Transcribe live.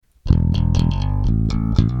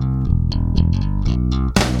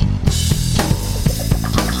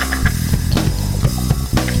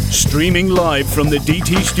Streaming live from the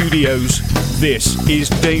DT Studios, this is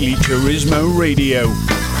Daily Turismo Radio,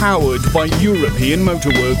 powered by European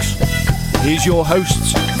Motorworks. Here's your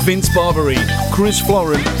hosts, Vince Barbary, Chris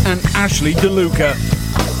Florent, and Ashley DeLuca.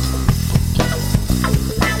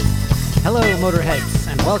 Hello, Motorheads,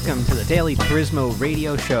 and welcome to the Daily Turismo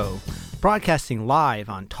Radio Show, broadcasting live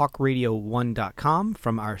on TalkRadio1.com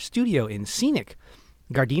from our studio in scenic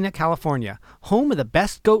Gardena, California, home of the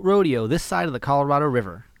best goat rodeo this side of the Colorado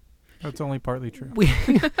River. That's only partly true.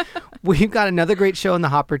 We've got another great show in the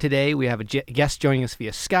hopper today. We have a guest joining us via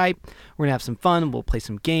Skype. We're going to have some fun. We'll play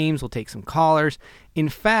some games. We'll take some callers. In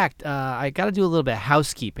fact, I got to do a little bit of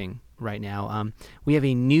housekeeping right now. We have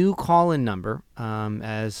a new call-in number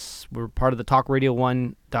as we're part of the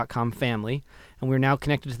TalkRadio1.com family, and we're now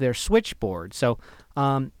connected to their switchboard. So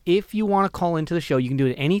if you want to call into the show, you can do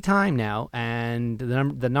it any time now, and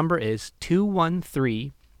the number is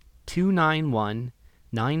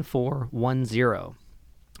 213-291-9410.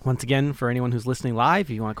 Once again, for anyone who's listening live, if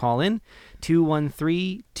you want to call in,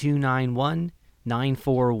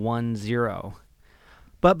 213-291-9410.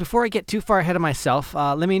 But before I get too far ahead of myself,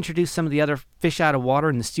 let me introduce some of the other fish out of water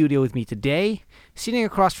in the studio with me today. Sitting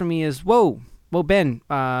across from me is, Ben,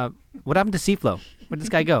 what happened to Seaflow? Where'd this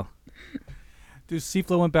guy go? Dude,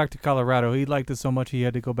 Seaflow went back to Colorado. He liked it so much he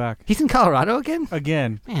had to go back. He's in Colorado again?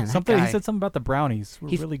 Again. Man, he said something about the brownies. We're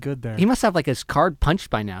really good there. He must have like his card punched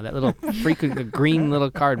by now. That little freaking green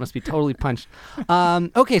little card must be totally punched.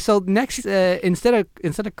 Okay, so next, instead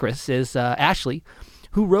of Chris, is Ashley,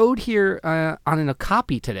 who rode here on a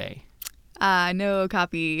copy today. No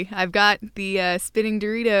copy. I've got the spinning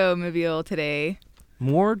Dorito mobile today.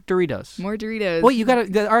 More Doritos. Wait, you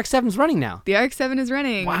got the RX-7's running now. The RX-7 is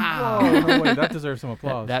running. Wow. Oh, no way. That deserves some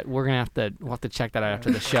applause. That we're gonna we'll have to check that out after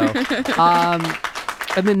the show.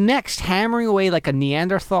 And then next, hammering away like a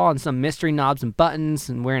Neanderthal on some mystery knobs and buttons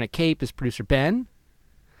and wearing a cape is producer Ben.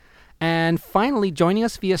 And finally, joining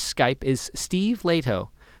us via Skype is Steve Lehto,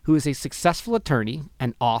 who is a successful attorney,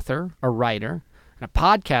 an author, a writer, and a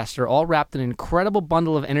podcaster, all wrapped in an incredible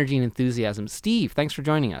bundle of energy and enthusiasm. Steve, thanks for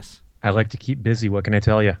joining us. I like to keep busy. What can I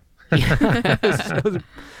tell you?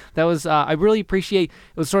 That was I really appreciate.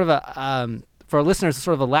 It was sort of a for our listeners,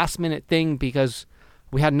 sort of a last minute thing because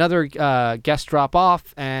we had another guest drop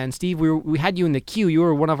off, and Steve, we had you in the queue. You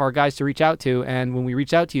were one of our guys to reach out to, and when we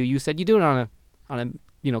reached out to you, you said you do it on a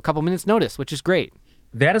couple minutes notice, which is great.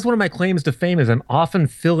 That is one of my claims to fame. Is I'm often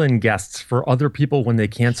fill-in guests for other people when they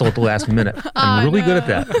cancel at the last minute. I'm really good at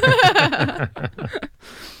that.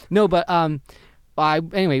 No, but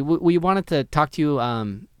anyway, we wanted to talk to you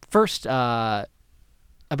first about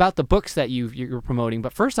the books that you're promoting.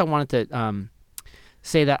 But first, I wanted to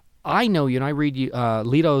say that I know you, and I read you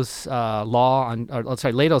Lehto's Law on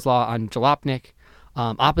Jalopnik,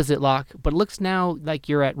 Opposite Lock. But it looks now like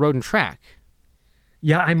you're at Road and Track.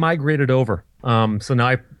 Yeah, I migrated over. So now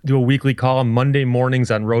I do a weekly column Monday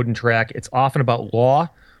mornings on Road and Track. It's often about law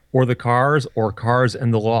or the cars or cars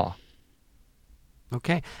and the law.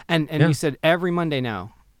 Okay. And you said every Monday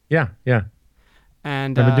now. Yeah.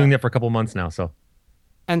 And I've been doing that for a couple of months now. So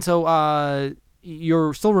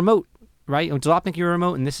you're still remote, right? Jalopnik, you're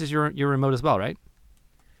remote, and this is your remote as well, right?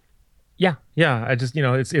 Yeah. I just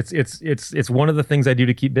it's one of the things I do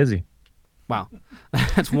to keep busy. Wow.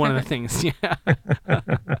 That's one of the things. Yeah.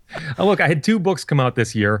 Look, I had 2 books come out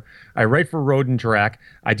this year. I write for Road and Track.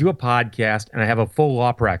 I do a podcast, and I have a full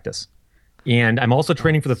law practice. And I'm also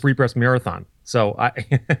training for the Free Press Marathon. So I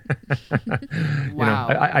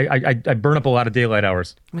burn up a lot of daylight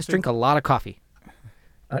hours. I must drink a lot of coffee.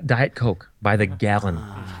 Diet Coke by the gallon.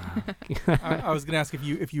 I was going to ask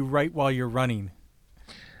if you write while you're running.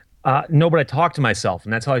 No, but I talk to myself,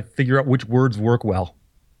 and that's how I figure out which words work well.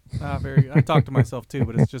 Very good. I talk to myself too,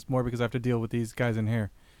 but it's just more because I have to deal with these guys in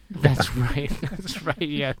here. That's right. That's right.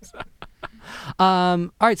 Yes. All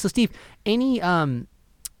right. So, Steve, any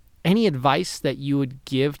advice that you would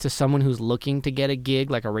give to someone who's looking to get a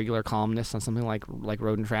gig, like a regular columnist on something like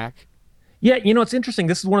Road and Track? Yeah, it's interesting.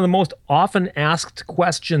 This is one of the most often asked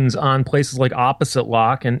questions on places like Opposite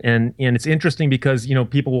Lock, and it's interesting because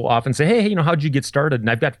people will often say, "Hey, how'd you get started?" And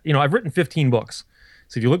I've got I've written 15 books.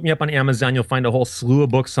 So if you look me up on Amazon, you'll find a whole slew of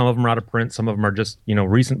books. Some of them are out of print. Some of them are just,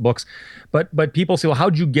 recent books. But people say, well,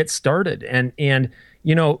 how'd you get started? And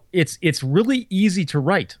it's really easy to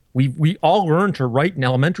write. We all learn to write in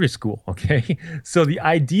elementary school, okay? So the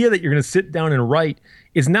idea that you're going to sit down and write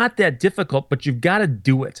is not that difficult, but you've got to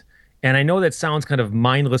do it. And I know that sounds kind of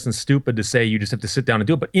mindless and stupid to say you just have to sit down and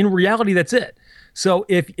do it, but in reality, that's it. So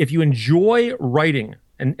if you enjoy writing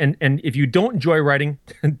And if you don't enjoy writing,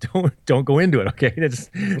 don't go into it. Okay, that's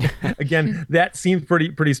again, that seems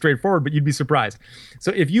pretty straightforward, but you'd be surprised.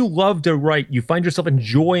 So if you love to write, you find yourself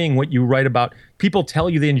enjoying what you write about. People tell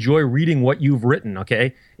you they enjoy reading what you've written.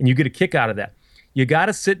 Okay, and you get a kick out of that. You got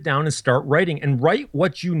to sit down and start writing and write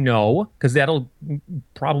what you know, because that'll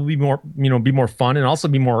probably be more fun and also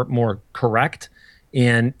be more correct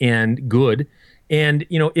and good. And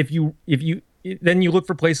if you then you look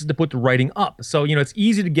for places to put the writing up. So it's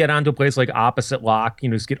easy to get onto a place like Opposite Lock.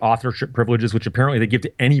 Just get authorship privileges, which apparently they give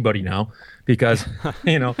to anybody now, because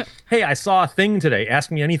hey, I saw a thing today.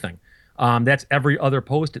 Ask me anything. That's every other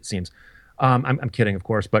post, it seems. I'm kidding, of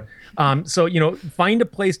course, but so find a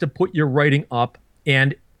place to put your writing up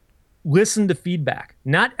and listen to feedback.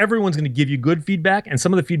 Not everyone's going to give you good feedback, and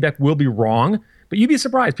some of the feedback will be wrong, but you'd be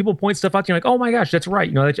surprised. People point stuff out to you like, oh my gosh, that's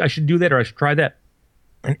right. I should do that, or I should try that.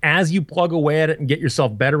 And as you plug away at it and get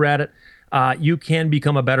yourself better at it, you can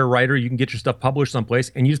become a better writer. You can get your stuff published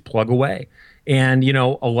someplace, and you just plug away. And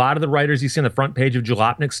a lot of the writers you see on the front page of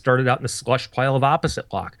Jalopnik started out in the slush pile of Opposite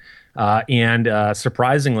Lock. And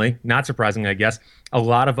surprisingly, not surprisingly, I guess, a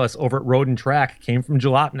lot of us over at Road and Track came from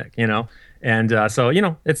Jalopnik, and so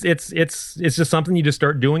it's just something you just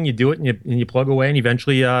start doing. You do it, and you plug away, and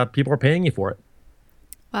eventually people are paying you for it.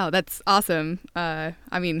 Wow, that's awesome. I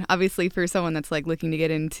mean, obviously, for someone that's like looking to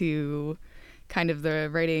get into kind of the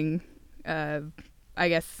writing, I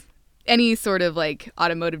guess any sort of like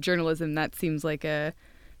automotive journalism, that seems like a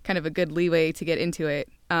kind of a good leeway to get into it.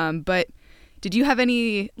 But did you have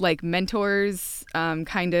any like mentors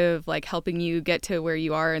kind of like helping you get to where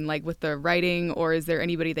you are and like with the writing, or is there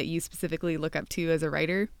anybody that you specifically look up to as a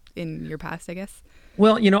writer in your past, I guess?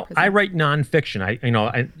 Well, I write nonfiction.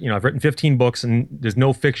 I've written 15 books, and there's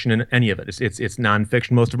no fiction in any of it. It's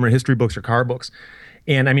nonfiction. Most of them are history books or car books.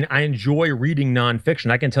 And I mean, I enjoy reading nonfiction.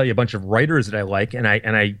 I can tell you a bunch of writers that I like, and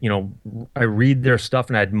I read their stuff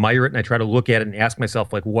and I admire it, and I try to look at it and ask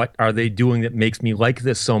myself, like, what are they doing that makes me like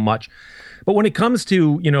this so much? But when it comes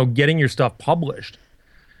to, getting your stuff published,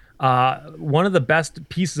 one of the best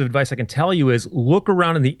pieces of advice I can tell you is look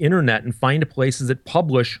around on the internet and find places that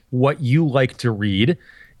publish what you like to read.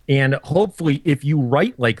 And hopefully, if you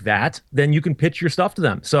write like that, then you can pitch your stuff to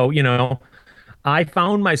them. So, I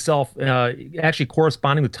found myself actually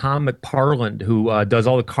corresponding with Tom McParland, who does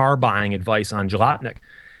all the car buying advice on Jalopnik.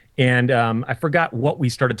 And I forgot what we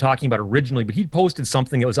started talking about originally, but he posted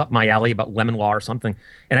something that was up my alley about lemon law or something.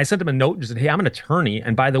 And I sent him a note and just said, hey, I'm an attorney.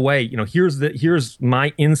 And by the way, here's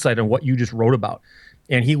my insight on what you just wrote about.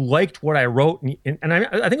 And he liked what I wrote. And I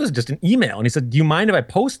think it was just an email. And he said, do you mind if I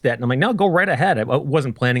post that? And I'm like, no, go right ahead. I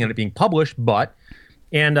wasn't planning on it being published, but...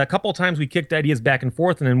 And a couple of times we kicked ideas back and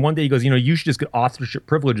forth. And then one day he goes, you should just get authorship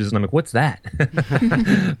privileges. And I'm like, what's that?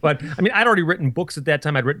 But I mean, I'd already written books at that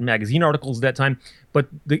time. I'd written magazine articles at that time. But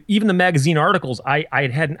even the magazine articles, I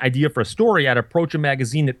had an idea for a story. I'd approach a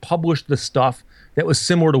magazine that published the stuff that was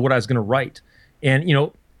similar to what I was going to write. And,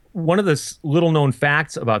 one of the little known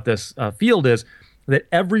facts about this field is that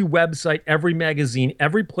every website, every magazine,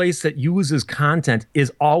 every place that uses content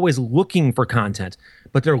is always looking for content,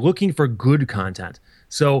 but they're looking for good content.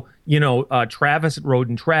 So, Travis at Road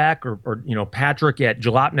and Track or Patrick at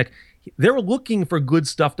Jalopnik, they're looking for good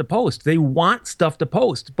stuff to post. They want stuff to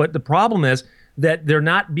post. But the problem is that they're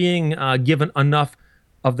not being given enough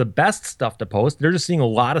of the best stuff to post. They're just seeing a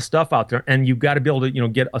lot of stuff out there. And you've got to be able to,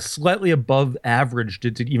 get a slightly above average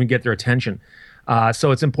to even get their attention.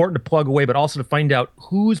 So it's important to plug away, but also to find out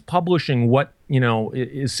who's publishing what,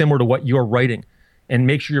 is similar to what you're writing, and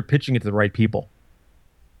make sure you're pitching it to the right people.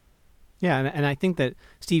 Yeah, and I think that,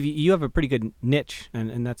 Steve, you have a pretty good niche,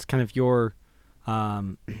 and that's kind of your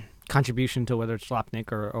contribution to whether it's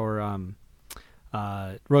Jalopnik or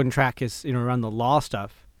Road and Track is around the law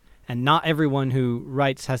stuff. And not everyone who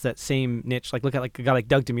writes has that same niche. Like, look at like a guy like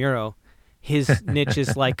Doug DeMuro. His niche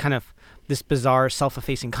is like kind of this bizarre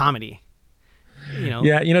self-effacing comedy.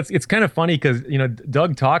 Yeah, it's kind of funny because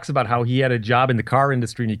Doug talks about how he had a job in the car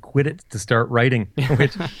industry and he quit it to start writing,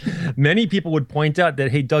 which many people would point out that,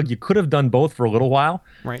 hey, Doug, you could have done both for a little while.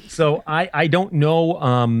 Right. So I don't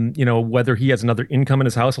know whether he has another income in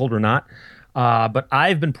his household or not, but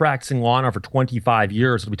I've been practicing law now for 25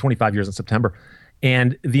 years. It'll be 25 years in September.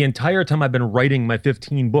 And the entire time I've been writing my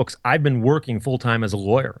 15 books, I've been working full-time as a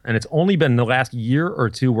lawyer. And it's only been the last year or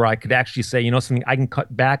two where I could actually say, something, I can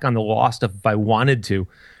cut back on the law stuff if I wanted to,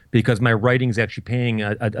 because my writing is actually paying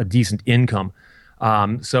a decent income.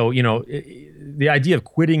 So, the idea of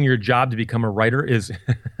quitting your job to become a writer is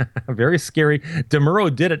very scary.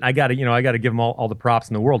 DeMuro did it. I got to give him all the props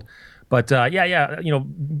in the world. But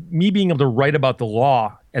me being able to write about the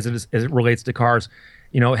law as it relates to cars,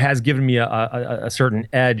 has given me a certain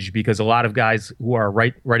edge, because a lot of guys who are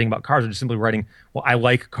writing about cars are just simply writing, well, I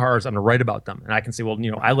like cars, I'm going to write about them. And I can say, well,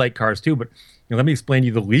 I like cars too, but let me explain to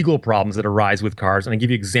you the legal problems that arise with cars, and I give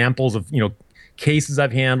you examples of cases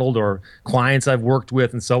I've handled or clients I've worked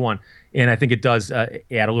with and so on. And I think it does add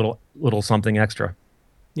a little something extra.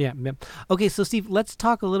 Yeah. Okay, so Steve, let's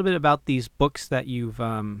talk a little bit about these books that you've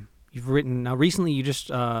written. Now, recently you just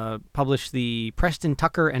published the Preston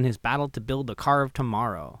Tucker and His Battle to Build a Car of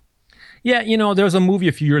Tomorrow. Yeah, there was a movie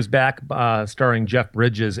a few years back starring Jeff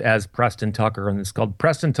Bridges as Preston Tucker, and it's called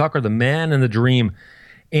Preston Tucker, the Man and the Dream.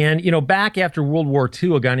 And, back after World War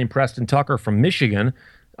II, a guy named Preston Tucker from Michigan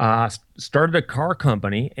started a car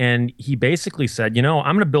company, and he basically said, I'm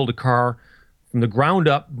going to build a car from the ground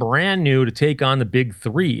up, brand new, to take on the big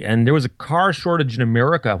three. And there was a car shortage in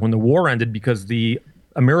America when the war ended, because the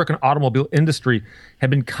American automobile industry had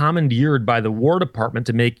been commandeered by the War Department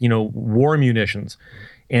to make, war munitions.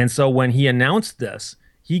 And so when he announced this,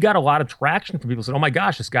 he got a lot of traction from people. Said, "Oh my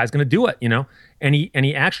gosh, this guy's going to do it!" And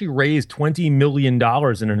he actually raised $20 million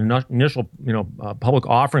in an initial, public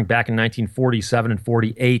offering back in 1947 and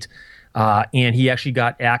 48. And he actually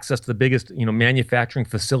got access to the biggest, manufacturing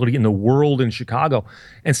facility in the world in Chicago,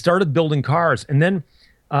 and started building cars. And then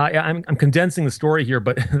I'm condensing the story here,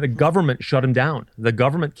 but the government shut him down. The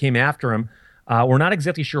government came after him. We're not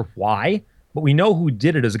exactly sure why, but we know who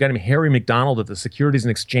did it. Is a guy named Harry McDonald at the Securities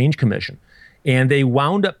and Exchange Commission. And they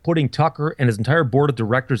wound up putting Tucker and his entire board of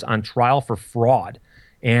directors on trial for fraud.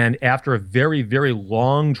 And after a very, very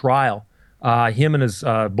long trial, him and his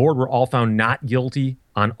board were all found not guilty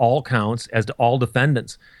on all counts as to all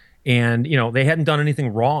defendants. And, they hadn't done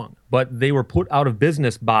anything wrong, but they were put out of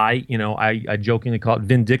business by, I jokingly call it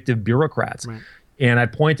vindictive bureaucrats. Right. And I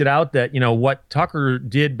pointed out that, what Tucker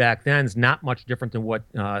did back then is not much different than what,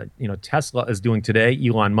 Tesla is doing today,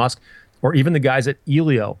 Elon Musk, or even the guys at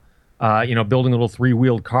Elio, building little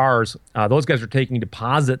three-wheeled cars. Those guys are taking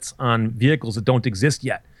deposits on vehicles that don't exist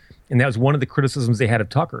yet. And that was one of the criticisms they had of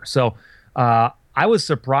Tucker. So I was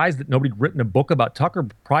surprised that nobody'd written a book about Tucker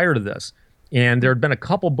prior to this. And there had been a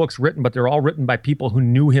couple books written, but they're all written by people who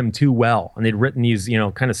knew him too well. And they'd written these,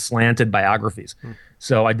 kind of slanted biographies.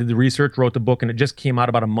 So I did the research, wrote the book, and it just came out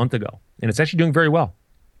about a month ago. And it's actually doing very well.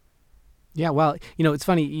 Yeah, well, it's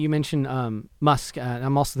funny. You mentioned Musk. And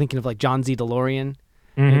I'm also thinking of like John Z. DeLorean.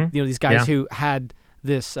 Mm-hmm. These guys who had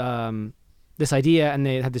this this idea, and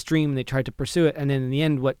they had this dream, and they tried to pursue it. And then in the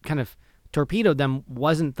end, what kind of torpedoed them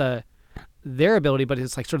wasn't their ability, but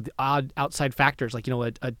it's like sort of the odd outside factors, like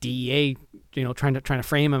a DEA, trying to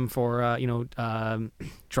frame him for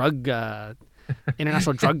drug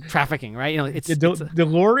international drug trafficking, right?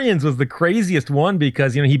 DeLorean's was the craziest one,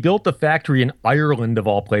 because he built the factory in Ireland of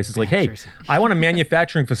all places. Like, hey, I want a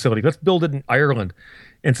manufacturing facility. Let's build it in Ireland.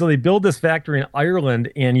 And so they build this factory in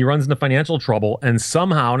Ireland, and he runs into financial trouble. And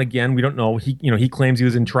somehow, and again, we don't know, he claims he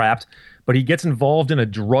was entrapped, but he gets involved in a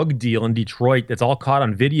drug deal in Detroit that's all caught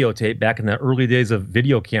on videotape back in the early days of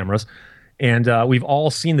video cameras. And we've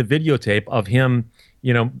all seen the videotape of him,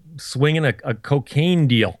 swinging a cocaine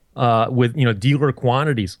deal with, dealer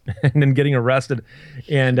quantities and then getting arrested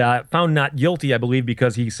and found not guilty, I believe,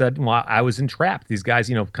 because he said, well, I was entrapped. These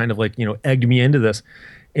guys, kind of like, egged me into this.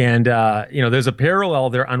 And, there's a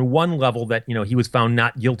parallel there on one level that, he was found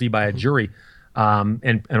not guilty by a jury.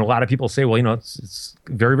 And a lot of people say, well, it's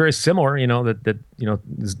very, very similar, that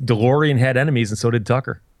DeLorean had enemies and so did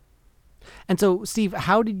Tucker. And so, Steve,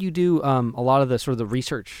 how did you do a lot of the sort of the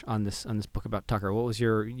research on this book about Tucker? What was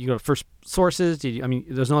you go to first sources?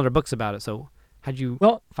 There's no other books about it, so how'd you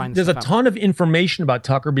find there's a ton of information about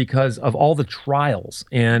Tucker because of all the trials.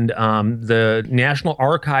 And the National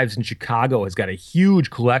Archives in Chicago has got a huge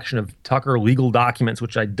collection of Tucker legal documents,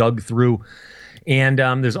 which I dug through. And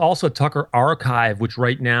there's also a Tucker Archive, which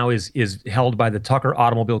right now is held by the Tucker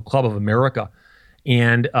Automobile Club of America.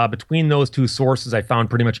 And between those two sources, I found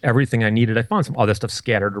pretty much everything I needed. I found some other stuff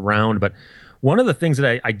scattered around, but one of the things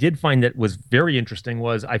that I did find that was very interesting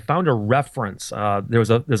was I found a reference.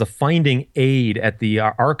 There's a finding aid at the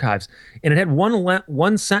archives, and it had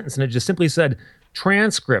one sentence, and it just simply said,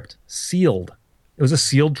 "Transcript sealed." It was a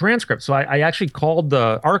sealed transcript. So I actually called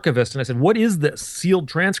the archivist and I said, "What is this sealed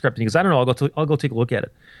transcript?" And he goes, "I don't know. I'll go take a look at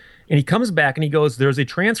it." And he comes back and he goes, "There's a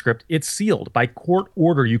transcript. It's sealed by court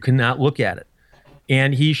order. You cannot look at it."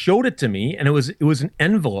 And he showed it to me, and it was an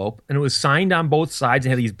envelope, and it was signed on both sides. It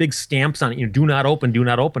had these big stamps on it, do not open, do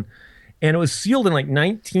not open. And it was sealed in like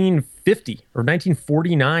 1950 or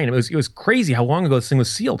 1949. It was crazy how long ago this thing was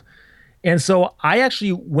sealed. And so I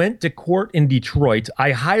actually went to court in Detroit.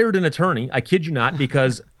 I hired an attorney, I kid you not,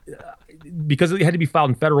 because it had to be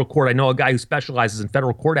filed in federal court. I know a guy who specializes in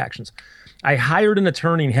federal court actions. I hired an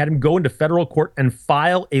attorney and had him go into federal court and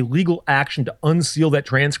file a legal action to unseal that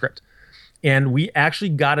transcript. And we actually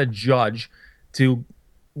got a judge to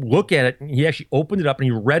look at it. And he actually opened it up and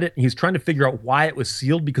he read it. And he was trying to figure out why it was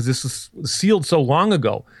sealed, because this was sealed so long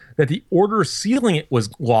ago that the order sealing it was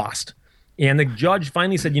lost. And the judge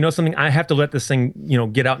finally said, you know something, I have to let this thing,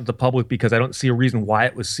 get out into the public because I don't see a reason why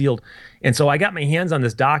it was sealed. And so I got my hands on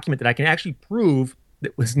this document that I can actually prove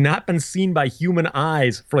that was not been seen by human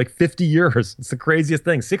eyes for like 50 years. It's the craziest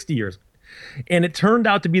thing, 60 years. And it turned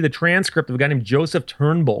out to be the transcript of a guy named Joseph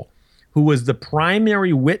Turnbull, who was the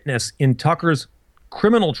primary witness in Tucker's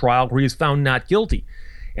criminal trial where he was found not guilty.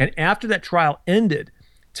 And after that trial ended,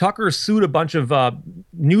 Tucker sued a bunch of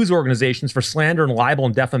news organizations for slander and libel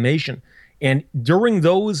and defamation. And during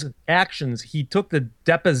those actions, he took the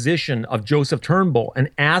deposition of Joseph Turnbull and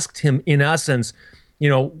asked him, in essence,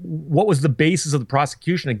 what was the basis of the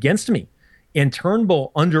prosecution against me? And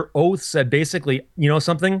Turnbull, under oath, said basically,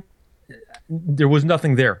 something? There was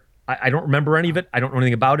nothing there. I don't remember any of it. I don't know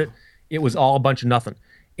anything about it. It was all a bunch of nothing.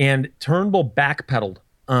 And Turnbull backpedaled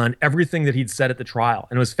on everything that he'd said at the trial.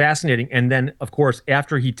 And it was fascinating. And then, of course,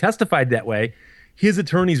 after he testified that way, his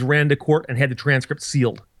attorneys ran to court and had the transcript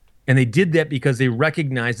sealed. And they did that because they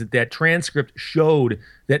recognized that that transcript showed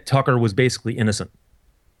that Tucker was basically innocent.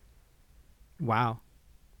 Wow.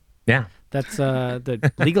 Yeah. That's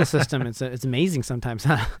the legal system. It's amazing sometimes,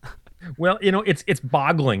 huh? Well, it's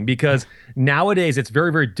boggling because nowadays it's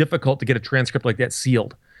very, very difficult to get a transcript like that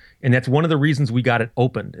sealed. And that's one of the reasons we got it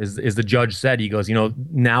opened, is the judge said. He goes,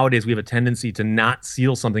 nowadays we have a tendency to not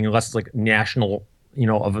seal something unless it's like national,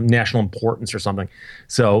 of national importance or something.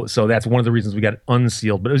 So that's one of the reasons we got it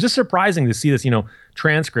unsealed. But it was just surprising to see this,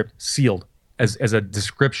 transcript sealed as a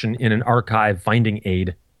description in an archive finding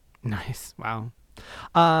aid. Nice. Wow.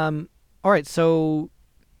 All right. So,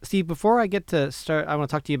 Steve, before I get to start, I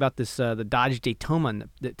want to talk to you about this, the Dodge Daytona and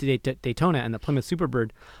the Daytona and the Plymouth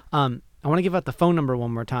Superbird. I want to give out the phone number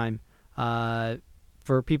one more time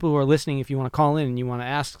for people who are listening. If you want to call in and you want to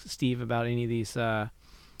ask Steve about any of these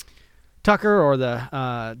Tucker or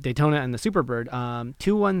the Daytona and the Superbird,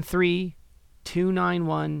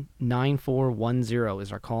 213-291-9410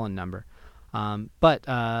 is our call-in number.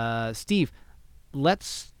 But Steve,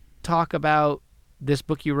 let's talk about this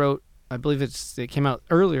book you wrote. I believe it came out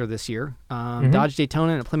earlier this year. Dodge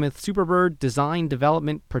Daytona and Plymouth Superbird: Design,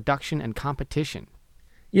 Development, Production, and Competition.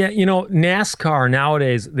 Yeah, NASCAR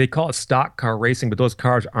nowadays, they call it stock car racing, but those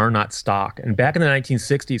cars are not stock. And back in the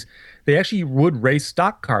 1960s, they actually would race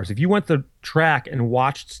stock cars. If you went to the track and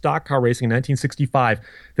watched stock car racing in 1965,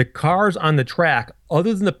 the cars on the track,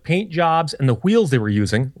 other than the paint jobs and the wheels they were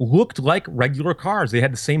using, looked like regular cars. They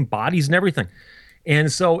had the same bodies and everything.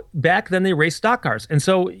 And so back then they raced stock cars. And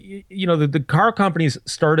so, the car companies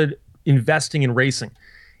started investing in racing.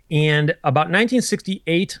 And about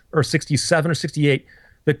 1968 or 67 or 68,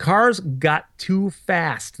 the cars got too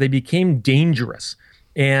fast. They became dangerous.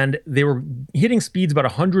 And they were hitting speeds about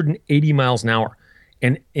 180 miles an hour.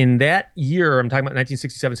 And in that year, I'm talking about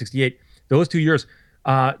 1967, 68, those 2 years,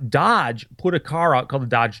 Dodge put a car out called the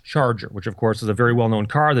Dodge Charger, which of course is a very well-known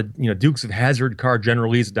car. The Dukes of Hazzard car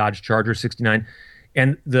generally is Dodge Charger 69.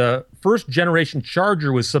 And the first generation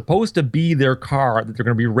Charger was supposed to be their car that they're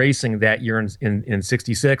going to be racing that year in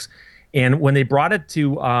 66. And when they brought it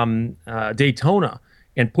to Daytona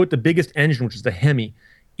and put the biggest engine, which is the Hemi,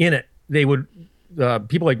 in it, they would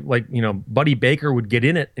people like Buddy Baker would get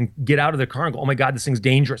in it and get out of the car and go, oh my God, this thing's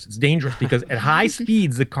dangerous. It's dangerous because at high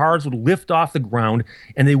speeds, the cars would lift off the ground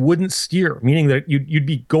and they wouldn't steer, meaning that you'd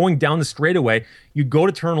be going down the straightaway. You'd go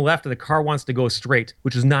to turn left and the car wants to go straight,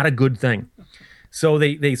 which is not a good thing. So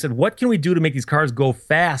they said, what can we do to make these cars go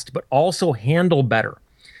fast, but also handle better?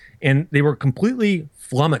 And they were completely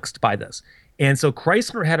flummoxed by this. And so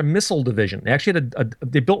Chrysler had a missile division. They actually had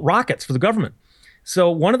they built rockets for the government.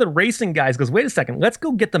 So one of the racing guys goes, wait a second, let's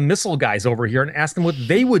go get the missile guys over here and ask them what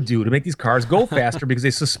they would do to make these cars go faster, because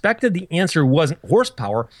they suspected the answer wasn't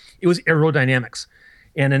horsepower, it was aerodynamics.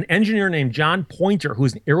 And an engineer named John Pointer,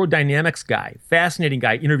 who's an aerodynamics guy, fascinating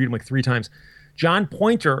guy, interviewed him like 3 times. John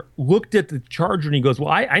Pointer looked at the Charger and he goes,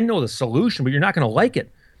 well, I know the solution, but you're not going to like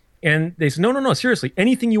it. And they said, no, seriously,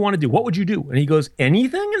 anything you want to do, what would you do? And he goes,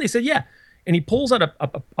 anything? And they said, yeah. And he pulls out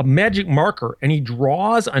a magic marker and he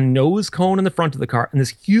draws a nose cone in the front of the car and this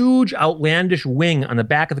huge outlandish wing on the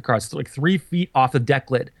back of the car. It's like 3 feet off the deck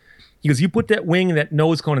lid. He goes, you put that wing, that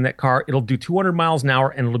nose cone in that car, it'll do 200 miles an hour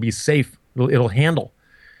and it'll be safe. It'll handle.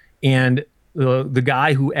 And the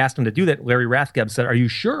guy who asked him to do that, Larry Rathgeb, said, are you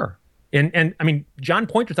sure? And I mean, John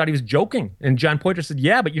Pointer thought he was joking. And John Pointer said,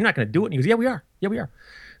 yeah, but you're not going to do it. And he goes, yeah, we are.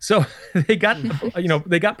 So they got,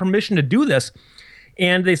 they got permission to do this.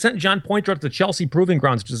 And they sent John Pointer up to the Chelsea Proving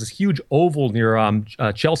Grounds, which is this huge oval near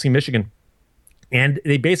Chelsea, Michigan. And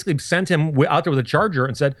they basically sent him out there with a charger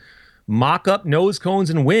and said, mock up nose cones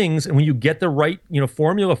and wings, and when you get the right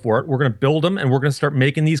formula for it, we're going to build them and we're going to start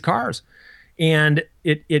making these cars. And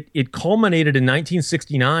it culminated in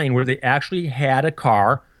 1969 where they actually had a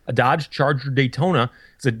car, a Dodge Charger Daytona.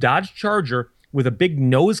 It's a Dodge Charger with a big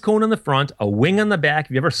nose cone on the front, a wing on the back.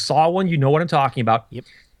 If you ever saw one, you know what I'm talking about. Yep.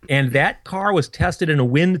 And that car was tested in a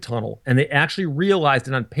wind tunnel, and they actually realized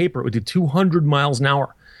that on paper it would do 200 miles an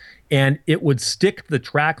hour, and it would stick to the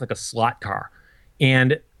track like a slot car.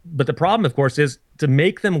 But the problem, of course, is to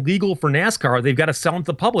make them legal for NASCAR, they've got to sell them to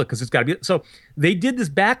the public because it's got to be. So they did this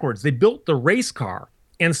backwards. They built the race car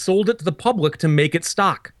and sold it to the public to make it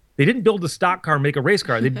stock. They didn't build a stock car and make a race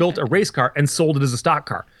car. They built a race car and sold it as a stock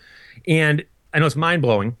car. And I know it's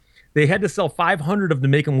mind-blowing. They had to sell 500 of them to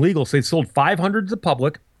make them legal. So they sold 500 to the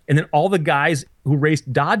public. And then all the guys who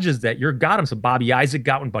raced Dodges that year got them. So Bobby Isaac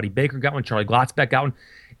got one, Buddy Baker got one, Charlie Glotzbeck got one.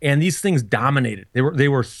 And these things dominated. They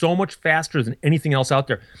were so much faster than anything else out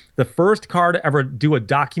there. The first car to ever do a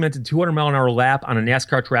documented 200-mile-an-hour lap on a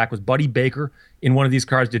NASCAR track was Buddy Baker in one of these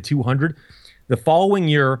cars, did 200. The following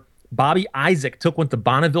year, Bobby Isaac took one to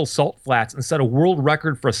Bonneville Salt Flats and set a world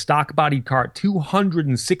record for a stock-bodied car at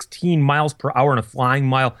 216 miles per hour in a flying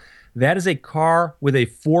mile. That is a car with a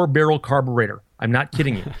 4-barrel carburetor. I'm not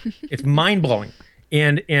kidding you. It's mind-blowing.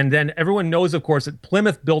 And then everyone knows, of course, that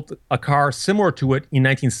Plymouth built a car similar to it in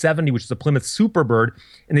 1970, which is the Plymouth Superbird,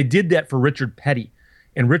 and they did that for Richard Petty.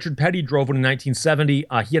 And Richard Petty drove one in 1970.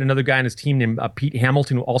 He had another guy on his team named Pete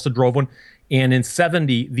Hamilton who also drove one. And in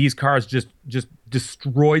 70, these cars just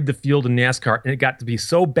destroyed the field in NASCAR. And it got to be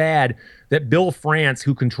so bad that Bill France,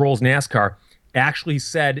 who controls NASCAR, actually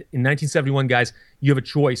said in 1971, guys, you have a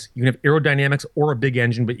choice. You can have aerodynamics or a big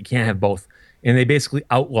engine, but you can't have both. And they basically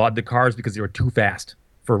outlawed the cars because they were too fast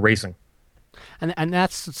for racing. And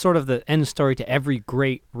that's sort of the end story to every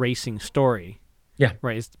great racing story. Yeah.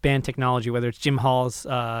 Right. It's band technology, whether it's Jim Hall's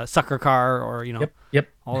sucker car or, Yep.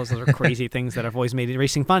 all those other crazy things that have always made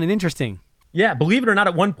racing fun and interesting. Yeah. Believe it or not,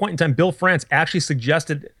 at one point in time, Bill France actually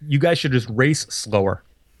suggested you guys should just race slower.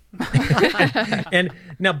 And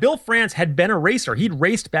now Bill France had been a racer. He'd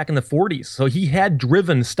raced back in the 40s. So he had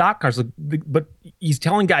driven stock cars. But he's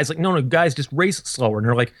telling guys like, no, guys, just race slower. And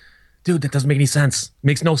they're like, dude, that doesn't make any sense. It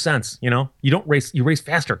makes no sense. You don't race, you race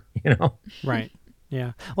faster, Right.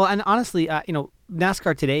 Yeah. Well, and honestly,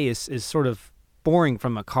 NASCAR today is sort of boring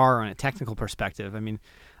from a car on a technical perspective. I mean,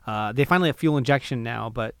 they finally have fuel injection now,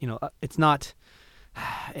 but it's not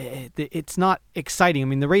exciting. I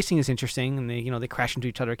mean, the racing is interesting, and they crash into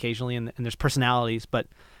each other occasionally, and there's personalities. But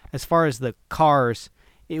as far as the cars,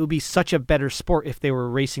 it would be such a better sport if they were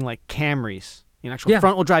racing like Camrys, actual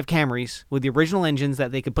front-wheel drive Camrys with the original engines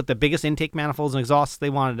that they could put the biggest intake manifolds and exhausts they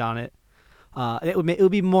wanted on it. It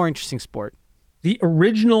would be a more interesting sport. The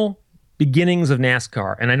original beginnings of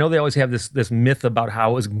NASCAR, and I know they always have this myth about how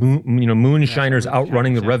it was moonshiners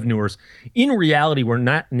outrunning the revenuers. In reality, where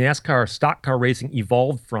NASCAR stock car racing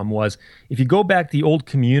evolved from was, if you go back to the old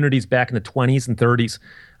communities back in the 20s and 30s,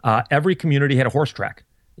 every community had a horse track.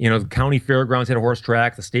 The county fairgrounds had a horse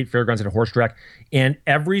track, the state fairgrounds had a horse track, and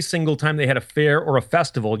every single time they had a fair or a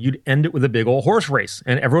festival, you'd end it with a big old horse race,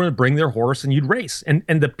 and everyone would bring their horse and you'd race. And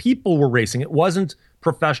the people were racing. It wasn't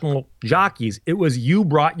professional jockeys. It was you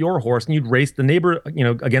brought your horse and you'd race the neighbor,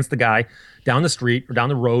 against the guy down the street or down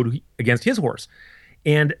the road against his horse.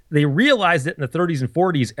 And they realized that in the 30s and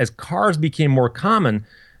 40s, as cars became more common,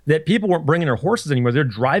 that people weren't bringing their horses anymore. They're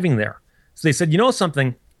driving there. So they said,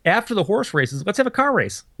 something? After the horse races, let's have a car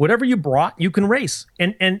race. Whatever you brought, you can race.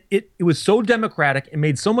 And it was so democratic. It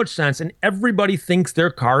made so much sense. And everybody thinks their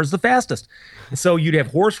car is the fastest. So you'd have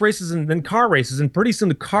horse races and then car races. And pretty soon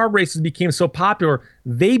the car races became so popular,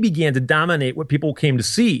 they began to dominate what people came to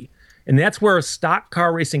see. And that's where stock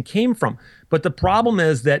car racing came from. But the problem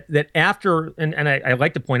is that after, and I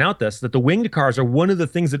like to point out this, that the winged cars are one of the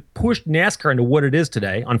things that pushed NASCAR into what it is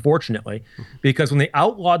today, unfortunately. Because when they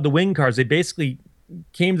outlawed the winged cars, they basically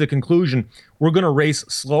came to the conclusion, we're going to race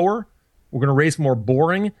slower, we're going to race more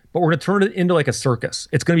boring, but we're going to turn it into like a circus.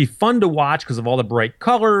 It's going to be fun to watch because of all the bright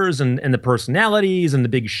colors and the personalities and the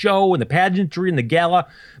big show and the pageantry and the gala.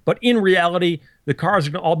 But in reality, the cars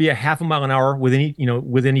are going to all be a half a mile an hour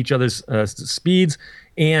within each other's speeds.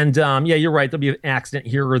 And you're right, there'll be an accident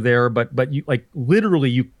here or there, but you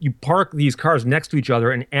literally you park these cars next to each other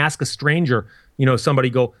and ask a stranger, somebody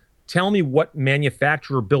go, tell me what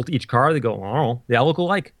manufacturer built each car. They go, oh, they all look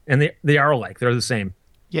alike. And they are alike. They're the same.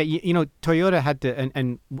 Yeah, Toyota had to,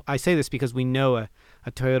 and I say this because we know a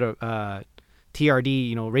Toyota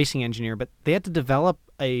TRD, racing engineer, but they had to develop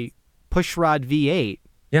a pushrod V8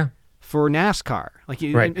 Yeah. for NASCAR. Like,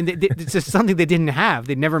 Right. and it's just something they didn't have.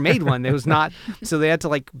 They'd never made one. It was not, so they had to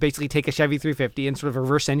like basically take a Chevy 350 and sort of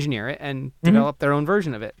reverse engineer it and develop their own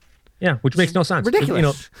version of it. Yeah, which makes no sense.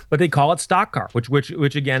 Ridiculous. But they call it stock car,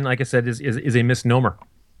 which again, like I said, is a misnomer.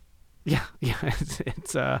 Yeah,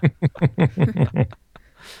 it's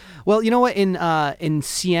Well, you know what? In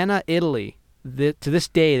Siena, Italy, to this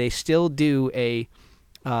day, they still do a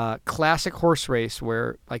classic horse race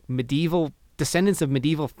where like descendants of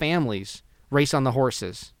medieval families race on the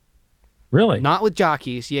horses. Really? Not with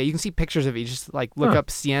jockeys. Yeah, you can see pictures of it. You just like look up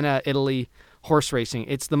Siena, Italy horse racing.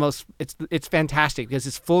 It's it's fantastic because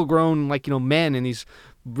it's full grown men in these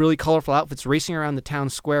really colorful outfits racing around the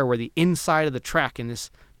town square where the inside of the track in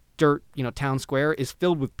this dirt, town square is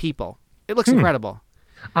filled with people. It looks incredible.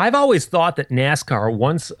 I've always thought that NASCAR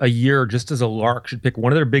once a year, just as a lark, should pick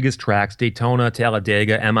one of their biggest tracks, Daytona,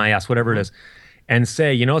 Talladega, MIS, whatever it is, and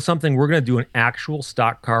say, you know something, we're going to do an actual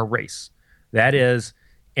stock car race. That is,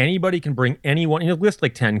 anybody can bring anyone, list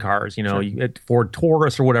like 10 cars, Ford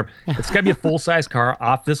Taurus or whatever. It's got to be a full-size car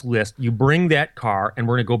off this list. You bring that car, and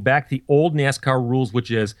we're going to go back to the old NASCAR rules,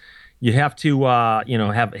 which is you have to,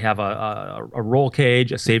 have a roll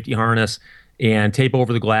cage, a safety harness, and tape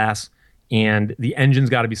over the glass. And the engine's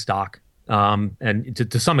got to be stock, and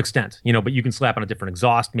to some extent, but you can slap on a different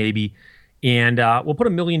exhaust maybe, and we'll put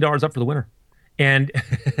 $1 million up for the winner. And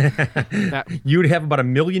you'd have about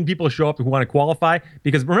 1 million people show up who want to qualify,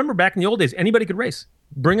 because remember, back in the old days, anybody could race.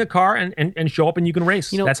 Bring a car and show up and you can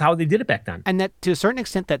race. That's how they did it back then. And that, to a certain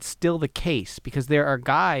extent, that's still the case, because there are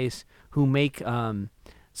guys who make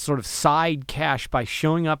sort of side cash by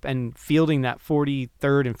showing up and fielding that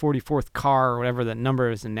 43rd and 44th car or whatever the number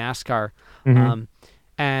is in NASCAR.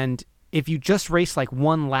 And if you just race like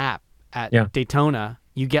one lap at Daytona,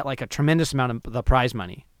 you get like a tremendous amount of the prize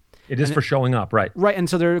money. It is for showing up, right? Right, and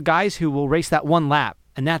so there are guys who will race that one lap,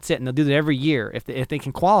 and that's it, and they'll do that every year. If they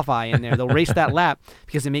can qualify in there, they'll race that lap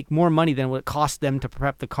because they make more money than what it costs them to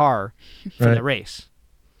prep the car for the race.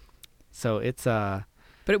 So it's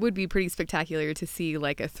But it would be pretty spectacular to see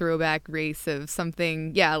like a throwback race of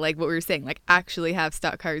something, like what we were saying, like actually have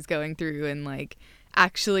stock cars going through and like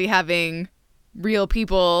actually having real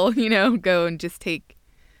people, go and just take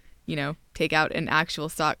out an actual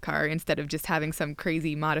stock car instead of just having some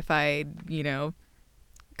crazy modified,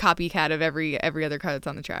 copycat of every other car that's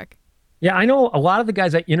on the track. Yeah, I know a lot of the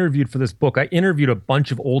guys I interviewed for this book. I interviewed a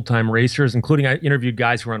bunch of old-time racers, including I interviewed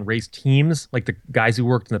guys who were on race teams, like the guys who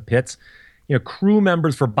worked in the pits. Crew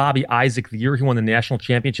members for Bobby Isaac, the year he won the national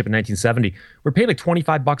championship in 1970, were paid like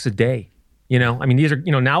 $25 a day. These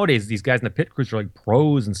are, nowadays these guys in the pit crews are like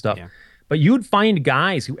pros and stuff. Yeah. But you'd find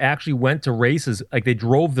guys who actually went to races, like they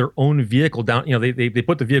drove their own vehicle down. They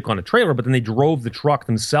put the vehicle on a trailer, but then they drove the truck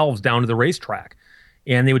themselves down to the racetrack.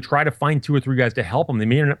 And they would try to find 2 or 3 guys to help them. They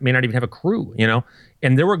may not even have a crew, And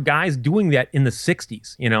there were guys doing that in the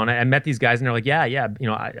 60s, And I met these guys, and they're like, I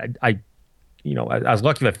was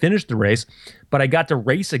lucky if I finished the race, but I got to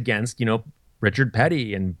race against, Richard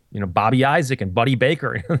Petty and, Bobby Isaac and Buddy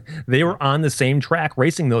Baker. They were on the same track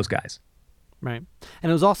racing those guys. Right. And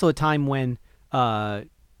it was also a time when,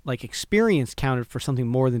 experience counted for something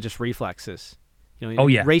more than just reflexes.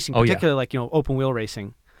 Racing, particularly open wheel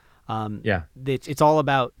racing. It's all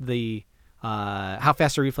about the how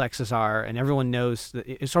fast the reflexes are, and everyone knows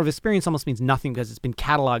that sort of experience almost means nothing because it's been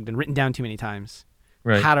cataloged and written down too many times.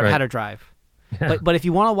 Right. How to drive. Yeah. But if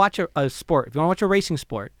you want to watch a sport, if you want to watch a racing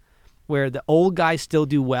sport where the old guys still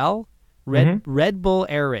do well, Red Bull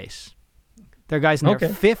Air Race. They're guys in their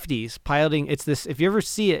 50s piloting. It's this. If you ever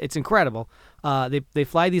see it, it's incredible. They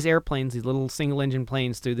fly these airplanes, these little single engine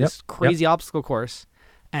planes, through this crazy obstacle course,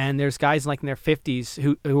 and there's guys like in their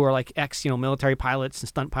 50s who are like military pilots and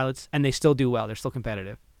stunt pilots, and they still do well. They're still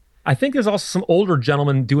competitive. I think there's also some older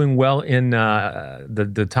gentlemen doing well in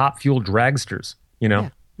the top fuel dragsters.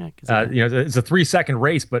 Yeah, it's a 3-second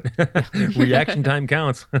race, but reaction time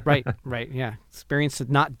counts. Right. Yeah, experience of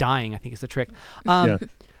not dying, I think, is the trick. All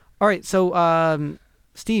right, so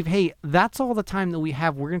Steve, hey, that's all the time that we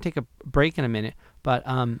have. We're going to take a break in a minute, but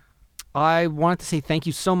I wanted to say thank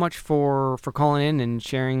you so much for calling in and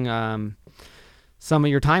sharing some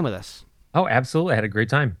of your time with us. Oh, absolutely. I had a great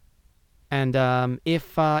time. And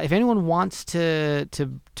if anyone wants to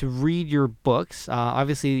read your books,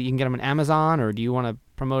 obviously you can get them on Amazon, or do you want to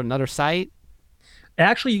promote another site?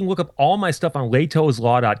 Actually, you can look up all my stuff on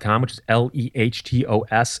lehtoslaw.com, which is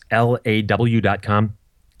LEHTOSLAW.com.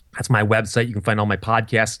 That's my website. You can find all my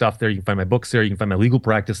podcast stuff there. You can find my books there. You can find my legal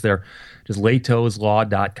practice there. Just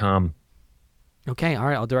lehtoslaw.com. Okay, all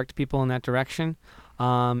right. I'll direct people in that direction.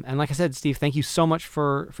 And like I said, Steve, thank you so much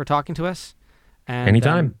for talking to us. And,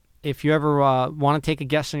 anytime. if you ever want to take a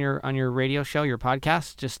guest on your radio show, your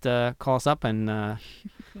podcast, just call us up and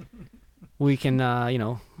we can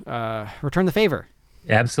return the favor.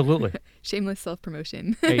 Absolutely. Shameless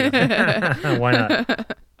self-promotion. There you go. Why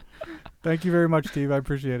not? Thank you very much, Steve. I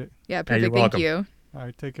appreciate it. Yeah, you're perfect. Thank welcome. you. All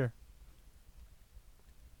right, take care.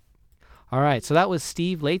 All right, so that was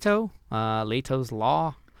Steve Lehto, Lehto's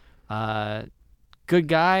Law. Good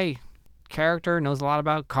guy, character, knows a lot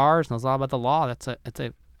about cars, knows a lot about the law. That's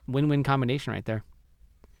a win-win combination right there.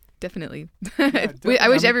 Definitely. definitely. I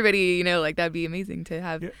wish everybody, that'd be amazing to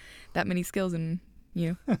have that many skills and,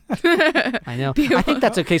 I know. I think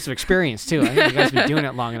that's a case of experience, too. I think the guy's been doing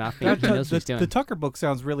it long enough. He knows what he's doing. The Tucker book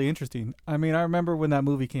sounds really interesting. I mean, I remember when that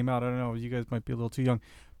movie came out. I don't know, you guys might be a little too young.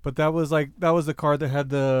 But that was the car that had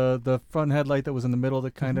the front headlight that was in the middle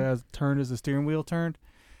that kind of has turned as the steering wheel turned.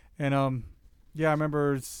 And I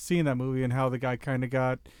remember seeing that movie and how the guy kind of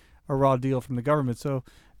got a raw deal from the government. So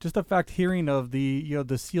just the fact hearing of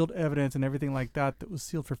the sealed evidence and everything like that was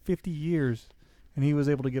sealed for 50 years and he was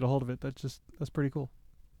able to get a hold of it. That's pretty cool.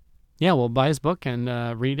 Yeah, well, buy his book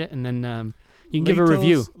and read it, and then you can give a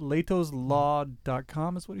review.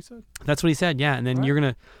 Lehto'sLaw.com is what he said. That's what he said. Yeah, and then All you're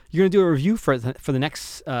gonna do a review for the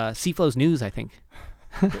next Seaflows News, I think.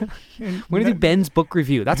 We're gonna do Ben's book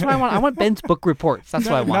review. That's what I want. I want Ben's book reports. That's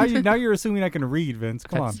what I want. Now you're assuming I can read, Vince.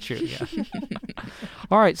 Come on. That's true. Yeah.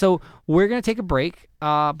 All right, so we're gonna take a break.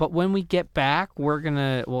 But when we get back,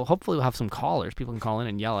 hopefully we'll have some callers. People can call in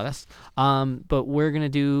and yell at us. But we're gonna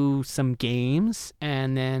do some games,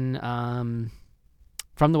 and then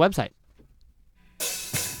from the website.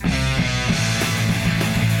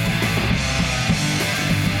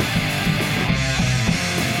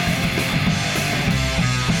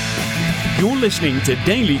 You're listening to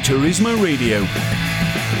Daily Turismo Radio.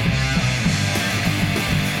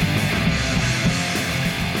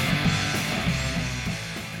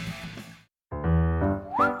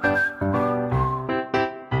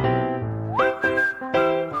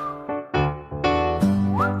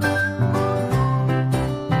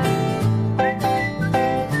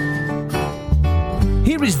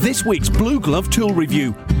 Here is this week's Blue Glove Tool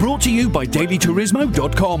Review, brought to you by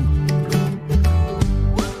dailyturismo.com.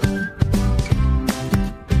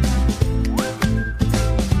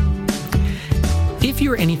 If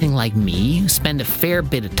you're anything like me, you spend a fair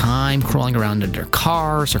bit of time crawling around under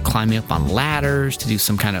cars or climbing up on ladders to do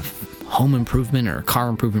some kind of home improvement or car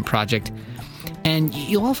improvement project. And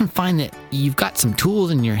you'll often find that you've got some tools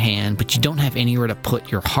in your hand, but you don't have anywhere to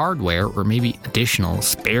put your hardware or maybe additional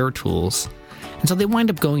spare tools. And so they wind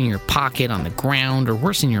up going in your pocket, on the ground, or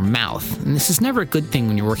worse, in your mouth. And this is never a good thing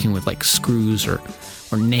when you're working with like screws or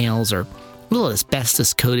nails or little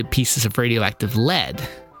asbestos-coated pieces of radioactive lead.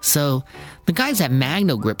 So the guys at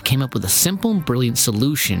MagnoGrip came up with a simple and brilliant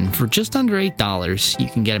solution. For just under $8, you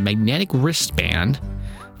can get a magnetic wristband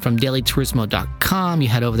from dailyturismo.com. You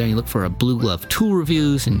head over there and you look for a Blue Glove Tool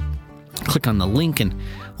Reviews and click on the link and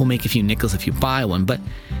we'll make a few nickels if you buy one. But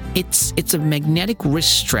it's a magnetic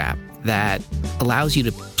wrist strap that allows you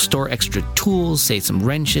to store extra tools, say some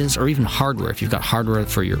wrenches, or even hardware. If you've got hardware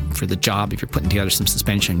for the job, if you're putting together some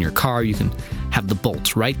suspension in your car, you can have the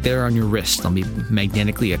bolts right there on your wrist. They'll be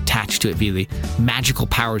magnetically attached to it via the magical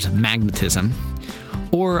powers of magnetism.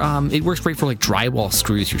 Or it works great for like drywall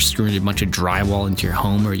screws. You're screwing a bunch of drywall into your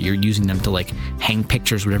home, or you're using them to like hang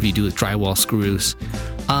pictures, whatever you do with drywall screws.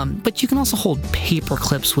 But you can also hold paper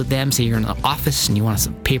clips with them. Say you're in an office and you want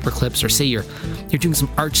some paper clips, or say you're doing some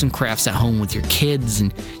arts and crafts at home with your kids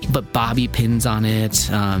and you put bobby pins on it.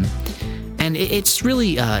 And it's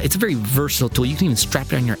really it's a very versatile tool. You can even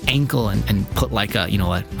strap it on your ankle and put like a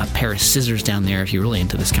pair of scissors down there if you're really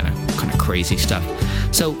into this kind of crazy stuff.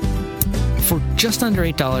 So for just under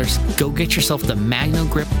 $8, go get yourself the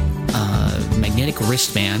MagnoGrip magnetic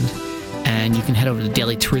wristband, and you can head over to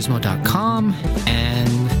dailyturismo.com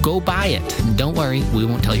and go buy it. And don't worry, we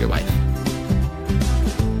won't tell your wife.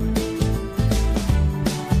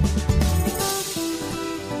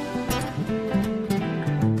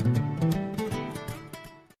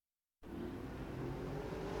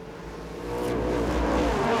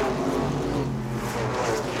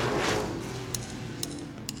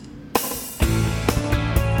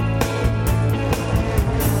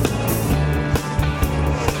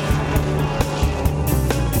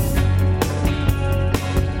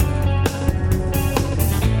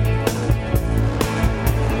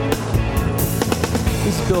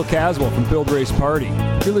 Bill Caswell from Build Race Party.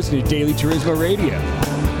 You're listening to Daily Turismo Radio.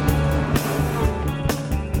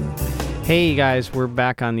 Hey guys, we're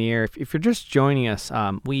back on the air. If you're just joining us,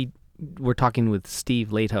 we're talking with Steve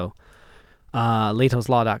Lehto,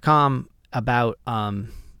 Lehto'sLaw.com, about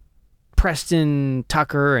Preston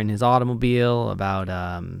Tucker and his automobile, about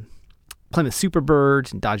Plymouth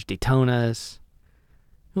Superbirds and Dodge Daytonas.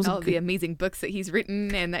 All the amazing books that he's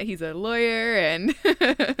written and that he's a lawyer and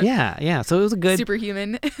yeah. So it was a good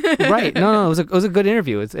superhuman. Right. No, it was a good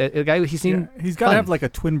interview. It's a guy he seemed he's got to have like a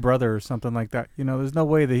twin brother or something like that. You know, there's no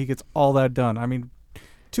way that he gets all that done. I mean,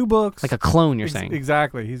 2 books. Like a clone, you're saying.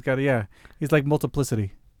 Exactly. He's got he's like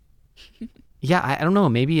multiplicity. Yeah, I don't know.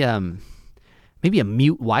 Maybe a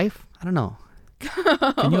mute wife? I don't know.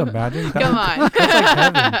 Can you imagine? Come on. That's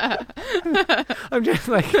like heaven. I'm just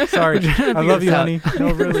like, sorry. I love you, honey.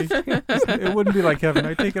 No, really. It wouldn't be like heaven.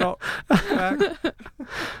 I take it all back.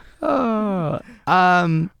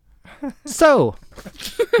 So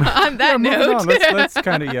on that moving note, on. Let's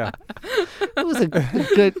kind of it was a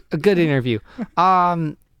good interview.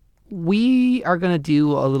 We are going to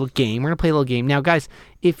do a little game. We're going to play a little game. Now, guys,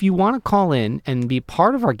 if you want to call in and be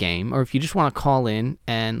part of our game, or if you just want to call in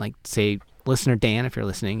and, like, say, listener Dan, if you're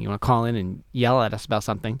listening, you want to call in and yell at us about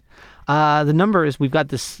something, the number is, we've got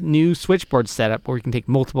this new switchboard setup where we can take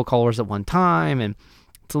multiple callers at one time, and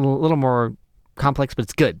it's a little more complex, but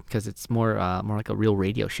it's good because it's more like a real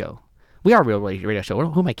radio show. We are a real radio show.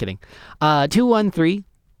 Who am I kidding?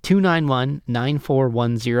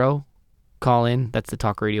 213-291-9410. Call in. That's the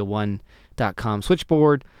talkradio1.com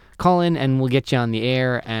switchboard. Call in and we'll get you on the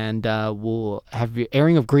air, and we'll have your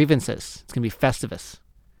airing of grievances. It's going to be Festivus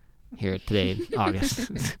here today in August.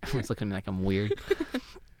 Everyone's looking at me like I'm weird.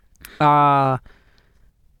 What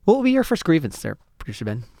will be your first grievance there, Producer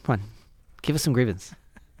Ben? Come on. Give us some grievance.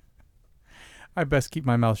 I best keep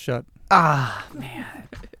my mouth shut. Man.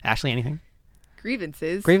 Ashley, anything?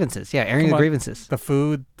 grievances. Grievances, yeah. Airing the grievances. The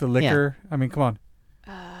food, the liquor. I mean, come on.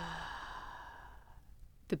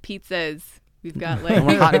 The pizzas. We've got No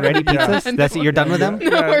more hot and ready pizzas? That's it? You're done with them?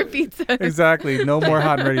 No more pizzas. Exactly. No more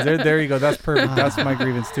hot and readies. There you go. That's perfect. That's my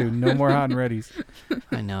grievance too. No more hot and readies.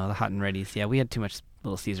 I know, the hot and readies. Yeah, we had too much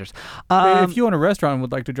Little Caesars. If you own a restaurant and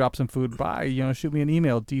would like to drop some food by, shoot me an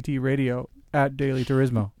email,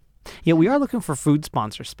 dtradio@dailytourismo. Yeah, we are looking for food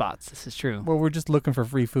sponsor spots. This is true. Well, we're just looking for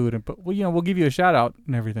free food, but we'll give you a shout out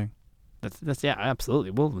and everything. That's yeah,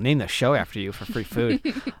 absolutely. We'll name the show after you for free food.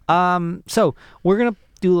 So we're gonna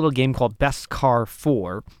do a little game called Best Car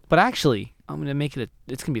 4, but actually I'm gonna make it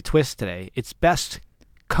it's gonna be a twist today. It's Best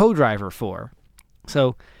Co-Driver 4.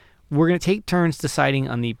 So we're gonna take turns deciding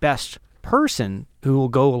on the best person who will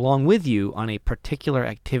go along with you on a particular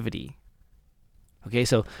activity. Okay,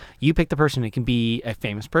 so you pick the person. It can be a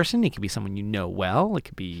famous person. It can be someone you know well. It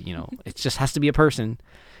could be, it just has to be a person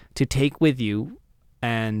to take with you.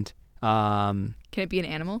 And can it be an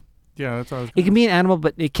animal? Yeah, that's what I was. It can be an animal,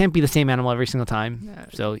 but it can't be the same animal every single time. No.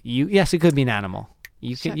 So yes, it could be an animal.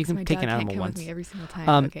 You can my take dog an animal can't come once. with me every single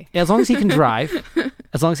time. Okay. As long as he can drive.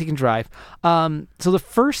 As long as he can drive. So the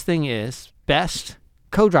first thing is best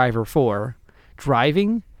co-driver for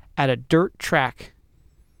driving at a dirt track,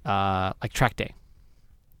 like track day.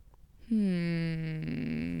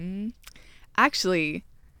 Actually,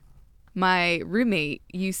 my roommate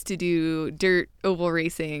used to do dirt oval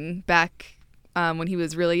racing back when he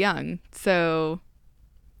was really young. So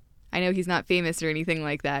I know he's not famous or anything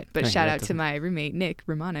like that, but shout out to my roommate, Nick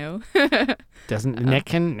Romano. Nick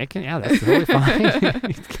can, yeah, that's totally fine.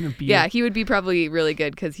 He's gonna be he would be probably really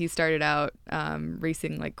good because he started out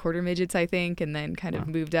racing like quarter midgets, I think, and then kind of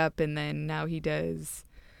moved up, and then now he does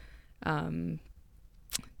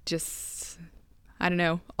just, I don't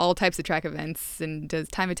know, all types of track events and does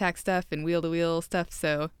time attack stuff and wheel-to-wheel stuff,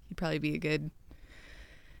 so he'd probably be a good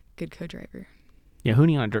co-driver. Yeah,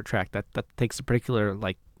 hooning on a dirt track, that takes a particular,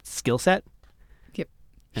 skill set. Yep.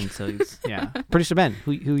 And so, Producer Ben,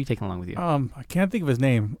 who are you taking along with you? I can't think of his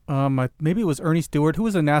name. Maybe it was Ernie Stewart. Who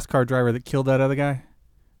was a NASCAR driver that killed that other guy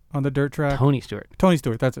on the dirt track? Tony Stewart. Tony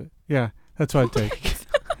Stewart, that's it. Yeah, that's what I'd take.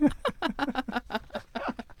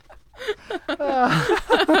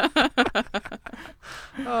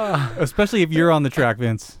 Especially if you're on the track,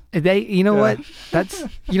 Vince. What? That's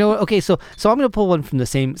Okay, so I'm gonna pull one from the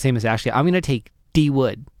same as Ashley. I'm gonna take D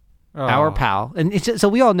Wood, our pal, and it's just, so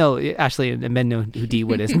we all know Ashley and Ben know who D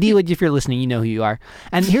Wood is. And D Wood, if you're listening, you know who you are.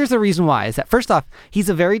 And here's the reason why: is that first off, he's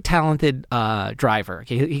a very talented driver.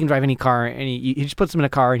 Okay, he can drive any car, and he just puts him in a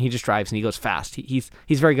car and he just drives and he goes fast. He's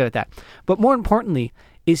very good at that. But more importantly,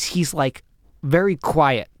 is he's very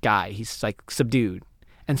quiet guy. He's subdued,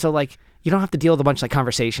 and so you don't have to deal with a bunch of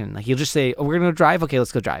conversation. He'll just say, "Oh, we're gonna go drive. Okay,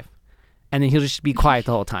 let's go drive," and then he'll just be quiet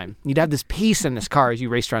the whole time. You'd have this peace in this car as you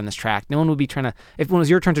raced around this track. No one would be trying to. If when it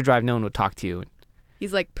was your turn to drive, no one would talk to you.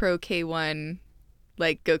 He's pro K1,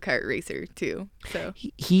 go-kart racer too. So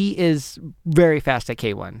he is very fast at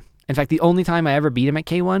K1. In fact, the only time I ever beat him at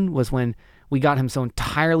K1 was when we got him so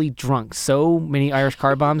entirely drunk, so many Irish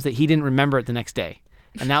car bombs that he didn't remember it the next day.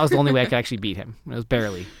 And that was the only way I could actually beat him. It was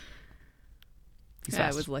barely. He's Yeah, I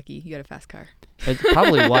fast. was lucky. You got a fast car. It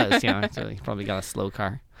probably was, so he probably got a slow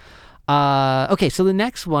car. Okay, so the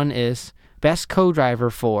next one is best co-driver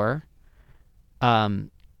for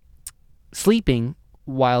sleeping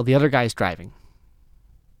while the other guy's driving.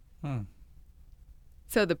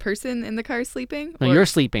 So the person in the car is sleeping? No, or- you're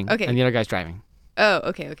sleeping, Okay. and the other guy's driving. Oh,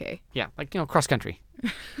 okay. Yeah, like, cross country.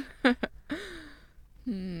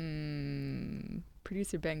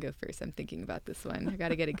 Producer Ben, go first. I'm thinking about this one. I got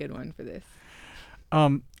to get a good one for this.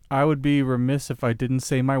 I would be remiss if I didn't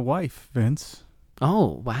say my wife, Vince.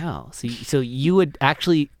 Oh, wow. So you would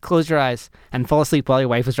actually close your eyes and fall asleep while your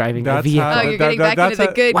wife was driving a That's vehicle. how- Oh, you're that- getting that- back into the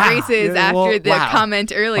that's good wow. graces Yeah, well, after the wow.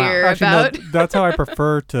 comment earlier Actually, no, about... that's how I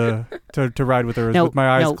prefer to ride with her, is Now- with my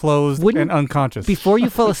eyes now, closed wouldn't- and unconscious. Before you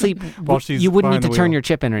fall asleep, While she's you wouldn't need behind to the turn wheel. your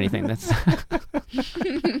chip in or anything. That's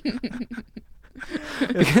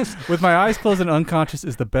With my eyes closed and unconscious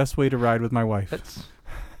is the best way to ride with my wife.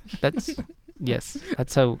 that's yes.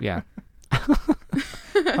 That's how. Yeah.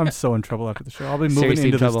 I'm so in trouble after the show. I'll be moving Seriously into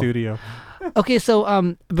in the trouble. studio. Okay,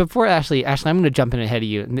 so before Ashley, I'm going to jump in ahead of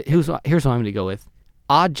you. And here's what I'm going to go with: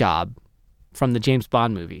 Odd Job from the James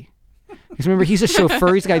Bond movie. Because remember, he's a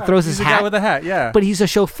chauffeur. He's the guy who throws his He's the hat. guy with the hat, yeah. But he's a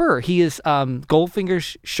chauffeur. He is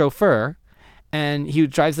Goldfinger's chauffeur, and he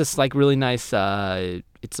drives this like really nice.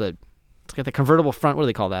 It's got the convertible front. What do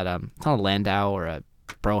they call that? It's not a Landau or a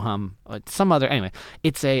Brougham. Or some other. Anyway,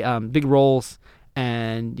 it's a big Rolls,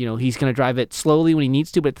 and he's gonna drive it slowly when he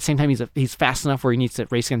needs to, but at the same time he's fast enough where he needs to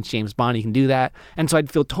race against James Bond. He can do that, and so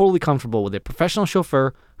I'd feel totally comfortable with a professional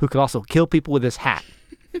chauffeur who could also kill people with his hat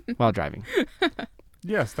while driving.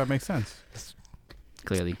 Yes, that makes sense.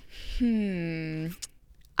 Clearly.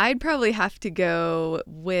 I'd probably have to go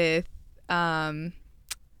with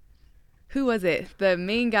who was it? The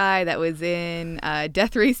main guy that was in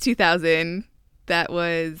Death Race 2000. That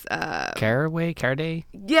was Carday.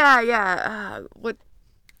 yeah. What?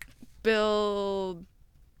 Bill?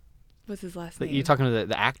 What's his last name? You talking to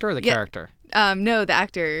the actor or the Yeah. character? No, the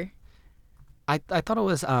actor. I thought it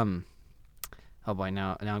was oh boy,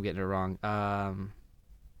 now I'm getting it wrong.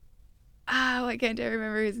 Why can't I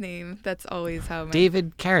remember his name? That's always how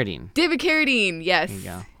David Carradine. David Carradine. Yes. There you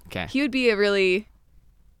go. Okay. He'd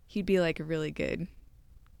be like a really good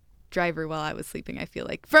driver while I was sleeping, I feel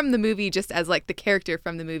like. From the movie, just as like the character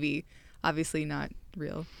from the movie. Obviously not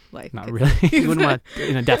real life. Not 'cause really. You he's wouldn't not- want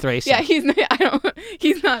in a death race. Yeah, he's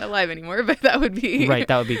not alive anymore, but that would be Right.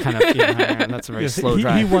 That would be kind of. That's a very Yes, slow he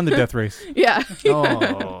drive. won the death race. Yeah.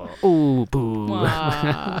 Oh. Ooh. Boo.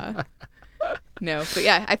 Wah. No, but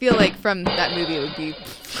yeah, I feel like from that movie it would be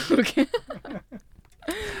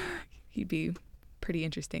he'd be pretty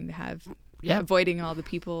interesting to have. Yeah. Avoiding all the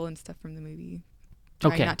people and stuff from the movie.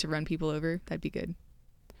 Trying Okay. not to run people over. That'd be good.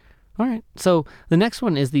 All right. So the next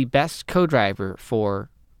one is the best co-driver for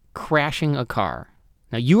crashing a car.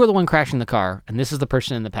 Now you are the one crashing the car, and this is the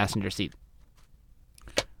person in the passenger seat.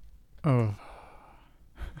 Oh.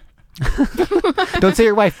 Don't say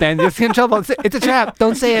your wife, Ben. You'll get in trouble. It's a trap.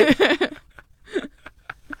 Don't say it.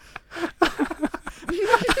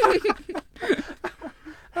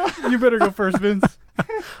 You better go first, Vince.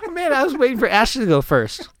 Man, I was waiting for Ashley to go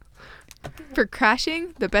first. For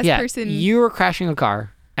crashing, the best Yeah, person. you are crashing a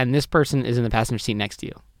car, and this person is in the passenger seat next to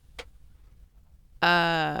you.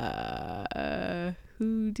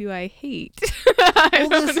 Who do I hate? Well,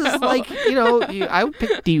 this is like, I would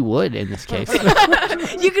pick D. Wood in this case.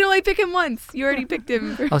 You can only pick him once. You already picked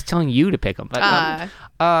him. I was telling you to pick him. But,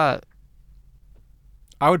 I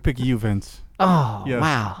would pick you, Vince. oh, Yes,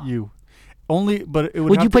 wow. you. Only, but it would.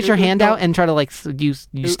 Would have you to- put your it would- hand no, out and try to, like, you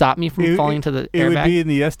stop me from falling into the It would airbag? be in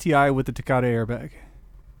the STI with the Takata airbag.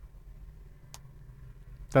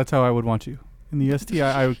 That's how I would want you. In the STI,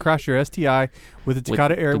 I would crash your STI with the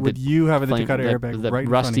Takata air. With you having the Takata airbag the right in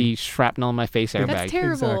front of rusty you. shrapnel in my face airbag. That's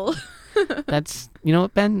terrible. That's, you know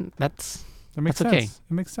what, Ben? That's That makes that's sense. okay.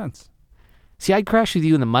 It makes sense. See, I'd crash with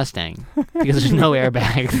you in the Mustang because there's no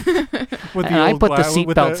airbag. With And I old put the gla- seat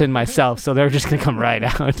with belts in myself, so they're just gonna come right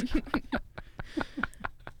out.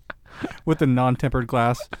 with the non-tempered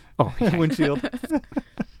glass Oh, yeah. windshield.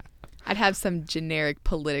 I'd have some generic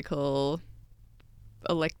political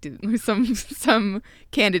elected some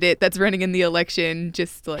candidate that's running in the election,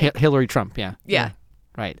 just like Hillary Trump, yeah. yeah,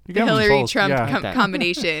 Right. You the can have them Hillary both. Trump Yeah. Like that.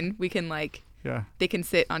 combination. We can Yeah. they can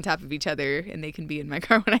sit on top of each other and they can be in my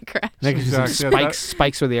car when I crash. Like some Exactly. Yeah,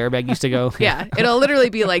 spikes where the airbag used to go. Yeah, it'll literally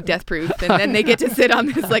be like death proof, and then they get to sit on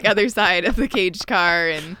this like other side of the caged car,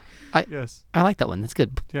 and Yes. I like that one. That's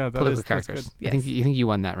good. Yeah. That Political is. That's characters. good. I think you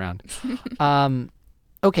won that round.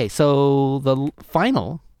 Okay, so the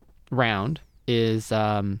final round is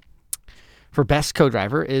for best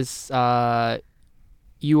co-driver is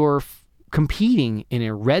you're competing in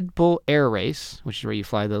a Red Bull Air Race, which is where you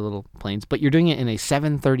fly the little planes, but you're doing it in a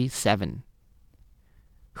 737.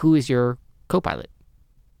 Who is your co-pilot?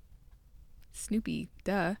 Snoopy,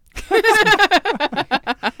 duh.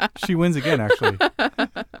 She wins again, actually.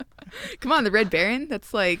 Come on, the Red Baron.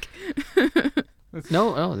 That's like.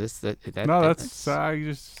 No, That's I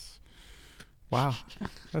just. Wow,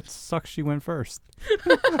 that sucks. She went first.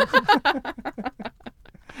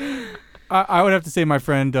 I would have to say, my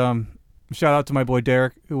friend. Shout out to my boy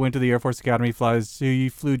Derek, who went to the Air Force Academy. He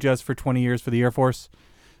flew jets for 20 years for the Air Force,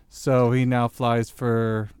 so he now flies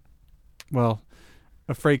for, well,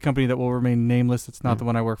 a freight company that will remain nameless. It's not the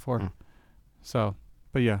one I work for. So,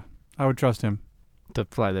 but yeah, I would trust him to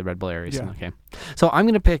fly the Red Bull Air Race. Yeah. Okay, so I'm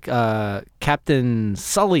gonna pick Captain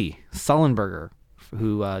Sullenberger,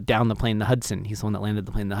 who downed the plane the Hudson. He's the one that landed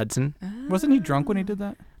the plane the Hudson. Wasn't he drunk when he did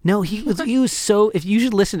that? No, he was so. If you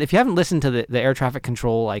haven't listened to the air traffic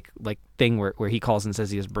control like thing where he calls and says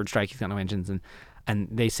he has bird strike, he's got no engines, and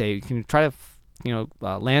they say, can you try to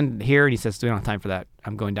land here, and he says, we don't have time for that.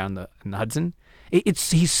 I'm going down in the Hudson.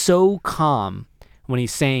 He's so calm when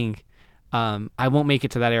he's saying, I won't make it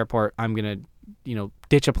to that airport. I'm gonna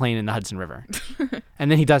ditch a plane in the Hudson River, and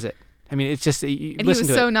then he does it. I mean, it's just. And he was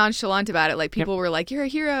so nonchalant about it. Like, people were like, "You're a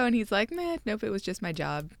hero," and he's like, "Meh, nope, it was just my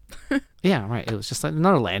job." Yeah, right. It was just like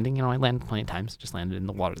another landing. I landed plenty of times. Just landed in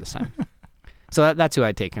the water this time. So that's who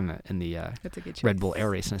I'd take in the that's a good choice. Red Bull Air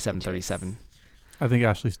Race in a 737. I think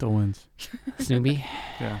Ashley still wins. Snoopy.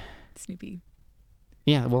 Yeah. Snoopy.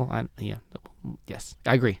 Yeah. Well, yes,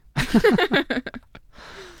 I agree.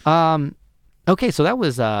 Okay, so that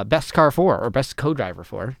was best car for or best co-driver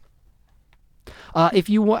for. If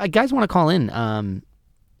you guys want to call in, I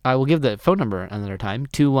will give the phone number another time,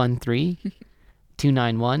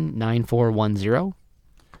 213-291-9410.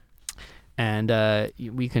 And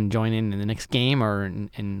we can join in the next game or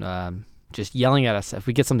in just yelling at us if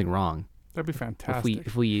we get something wrong. That'd be fantastic.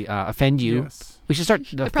 If we offend you, yes. We should start.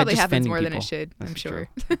 It probably happens more than people. it should, I'm sure.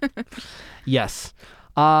 Yes.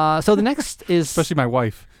 So the next is... Especially my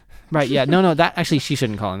wife. Right, yeah. No, that actually, she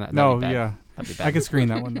shouldn't call in that. No, That'd be bad. yeah. That'd be bad. I can screen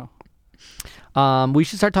that one, though. We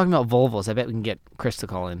should start talking about Volvos. I bet we can get Chris to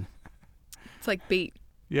call in. It's like bait.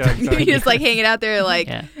 Yeah, exactly. He's like hanging out there like,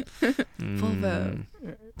 Yeah. Volvo.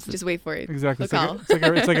 Just wait for it. Exactly. Look,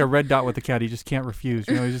 It's like a red dot with a cat. You just can't refuse.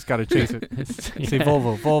 You just got to chase it. Say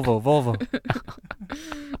Volvo, Volvo, Volvo.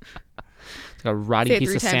 It's like a rotty say it piece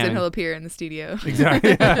 3 of times salmon. and he'll appear in the studio.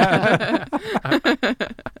 Exactly.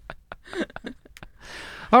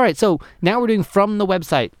 All right, so now we're doing from the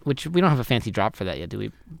website, which we don't have a fancy drop for that yet, do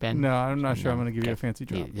we, Ben? No, I'm not sure No. I'm going to give you a Okay. fancy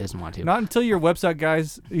drop. He doesn't want to. Not until your website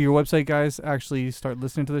guys actually start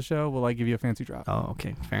listening to the show will I give you a fancy drop. Oh,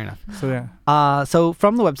 okay. Fair enough. So yeah. So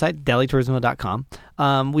from the website,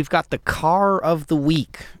 dailyturismo.com, we've got the car of the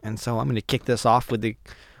week. And so I'm going to kick this off with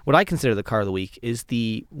what I consider the car of the week is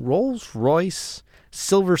the Rolls-Royce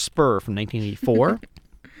Silver Spur from 1984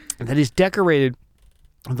 that is decorated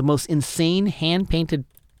with the most insane hand-painted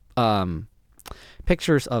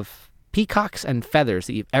pictures of peacocks and feathers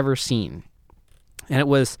that you've ever seen. And it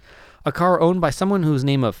was a car owned by someone whose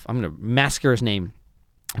name I'm going to massacre his name,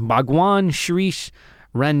 Bhagwan Shirish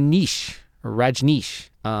Rajneesh.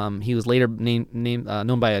 He was later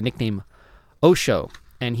known by a nickname Osho,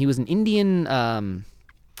 and he was an Indian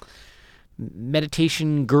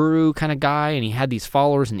meditation guru kind of guy, and he had these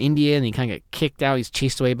followers in India, and he kind of got kicked out. He's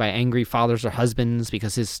chased away by angry fathers or husbands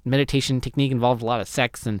because his meditation technique involved a lot of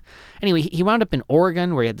sex. And anyway, he wound up in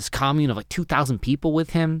Oregon where he had this commune of like 2,000 people with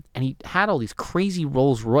him, and he had all these crazy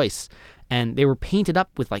Rolls Royce, and they were painted up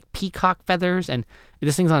with like peacock feathers, and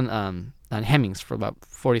this thing's on Hemmings for about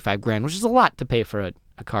 $45,000, which is a lot to pay for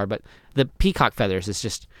a car, but the peacock feathers is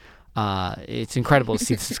just it's incredible to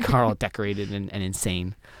see this car all decorated and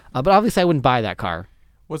insane. But obviously I wouldn't buy that car.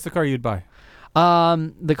 What's the car you'd buy?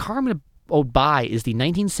 The car I'm going to buy is the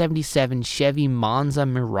 1977 Chevy Monza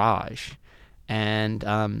Mirage. And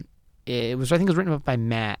I think it was written up by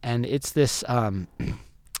Matt, and it's this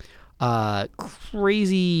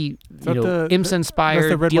crazy,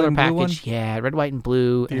 IMSA-inspired dealer package. Yeah, red, white, and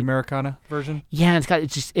blue. The Americana version? Yeah, it's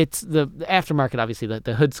the aftermarket, obviously,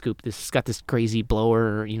 the hood scoop. It's got this crazy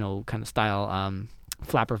blower, kind of style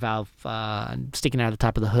flapper valve sticking out of the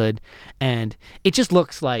top of the hood, and it just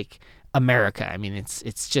looks like America. I mean,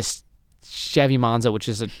 it's just Chevy Monza, which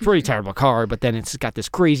is a pretty terrible car, but then it's got this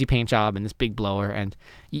crazy paint job and this big blower, and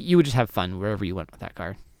you would just have fun wherever you went with that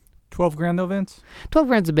car. $12,000 though, Vince?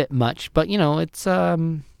 $12,000's a bit much, but it's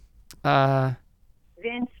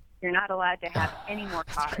Vince, You're not allowed to have any more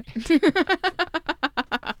cars. You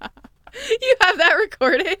have that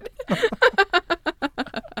recorded?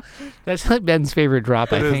 That's like Ben's favorite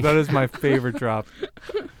drop, I think. That is my favorite drop.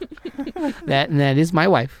 That is my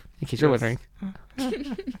wife, in case you're wondering.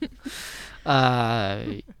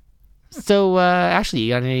 So, Ashley,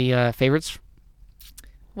 you got any favorites?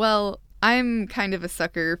 Well, I'm kind of a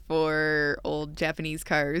sucker for old Japanese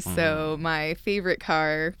cars, so my favorite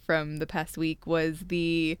car from the past week was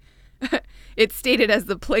the... It's stated as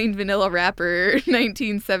the plain vanilla wrapper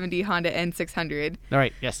 1970 Honda N600. All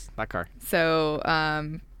right, yes, that car. So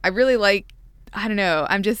I really like, I don't know,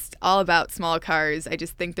 I'm just all about small cars. I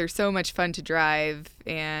just think they're so much fun to drive.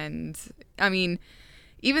 And I mean,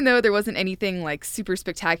 even though there wasn't anything like super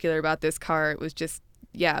spectacular about this car, it was just,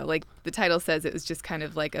 yeah, like the title says, it was just kind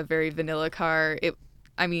of like a very vanilla car.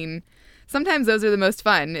 I mean, sometimes those are the most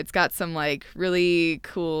fun. It's got some like really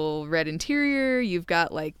cool red interior. You've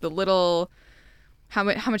got like the little, how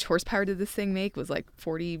much horsepower did this thing make? It was like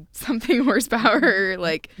 40 something horsepower.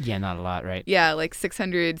 Like, yeah, not a lot, right? Yeah, like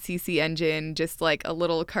 600cc engine, just like a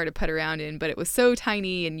little car to put around in. But it was so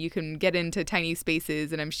tiny, and you can get into tiny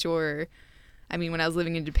spaces. And I'm sure, I mean, when I was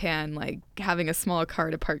living in Japan, like having a small car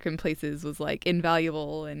to park in places was like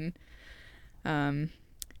invaluable. And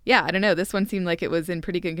yeah, I don't know. This one seemed like it was in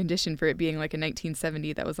pretty good condition for it being like a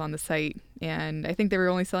 1970 that was on the site. And I think they were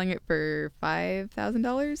only selling it for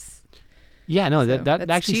 $5,000. Yeah, no, So that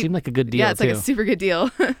actually cheap. seemed like a good deal, Yeah, it's too. like a super good deal.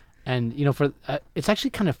 And, you know, for it's actually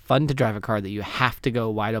kind of fun to drive a car that you have to go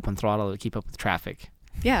wide open throttle to keep up with traffic.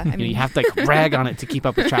 Yeah, I You know, mean, you have to like rag on it to keep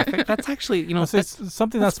up with traffic. That's actually, you know, So it's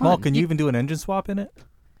something that that's small. fun. Can you even do an engine swap in it?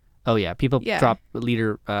 oh yeah, people Yeah. drop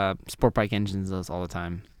liter sport bike engines those all the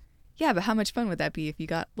time. yeah, but how much fun would that be if you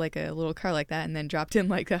got like a little car like that and then dropped in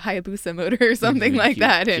like a Hayabusa motor or something like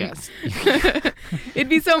that? And Yes. it'd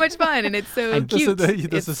be so much fun, and it's so And cute. The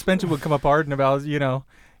It's- suspension would come apart in about,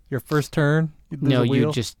 your first turn. You'd lose No, a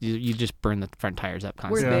wheel. you just burn the front tires up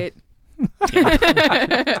worth constantly. it.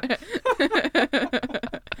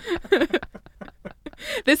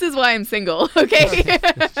 This is why I'm single, okay?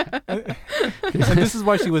 And this is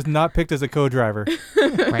why she was not picked as a co-driver.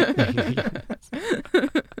 Right.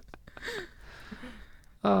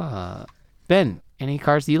 Ben, any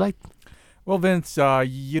cars that you like? Well, Vince,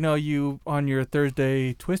 you on your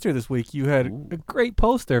Thursday Twister this week, you had a great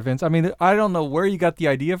post there, Vince. I mean, I don't know where you got the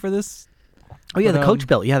idea for this. Oh yeah, But, the coach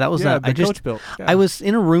built. Yeah, that was. the I just. coach built. Yeah. I was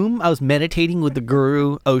in a room. I was meditating with the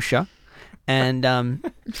guru Osha, and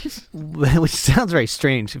which sounds very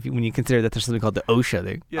strange when you consider that there's something called the OSHA,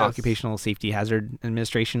 the Yes. Occupational Safety Hazard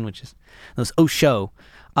Administration, which is those OSHO.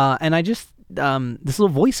 And I just this little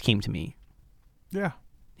voice came to me. Yeah.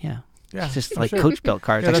 Yeah. Yeah. It's just I'm like sure. coach built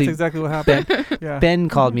cars. Yeah, that's Actually, exactly what happened. Yeah. Ben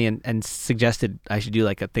called me and suggested I should do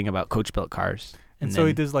like a thing about coach built cars. And so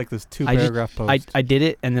he does like this I just- 2-paragraph post. I did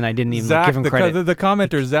it, and then I didn't even Zach, give him credit. the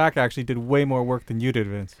commenter Zach actually did way more work than you did,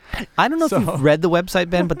 Vince. I don't know if you've read the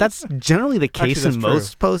website, Ben, but that's generally the case Actually, in that's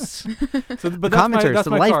most posts. So, The but that's commenters, that's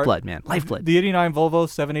the my car. lifeblood, man, lifeblood. The '89 Volvo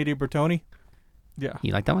 780 Bertoni. Yeah.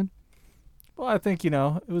 You like that one? Well, I think it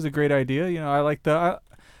was a great idea. I like I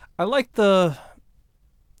like the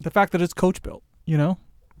fact that it's coach built.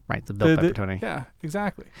 Right, the built by The- Bertone. Yeah,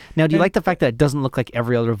 exactly. Now, do you And- like the fact that it doesn't look like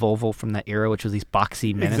every other Volvo from that era, which was these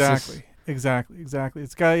boxy menaces? Exactly.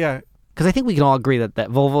 It's got Because I think we can all agree that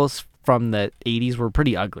Volvos from the 80s were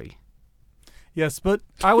pretty ugly. Yes, but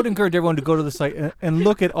I would encourage everyone to go to the site and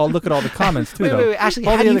look at all the comments too. Wait, Ashley,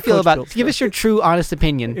 All how the do you other feel coach about? built Give us stuff. your true, honest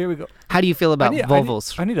opinion. Here we go. How do you feel about I need-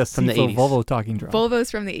 Volvos I need a from the CFO 80s? Volvo talking drum. Volvos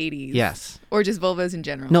from the 80s. Yes. Or just Volvos in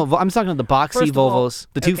general. No, I'm talking about the boxy First of all- Volvos,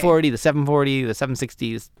 the 240, the 740, the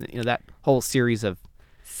 760s. That whole series of.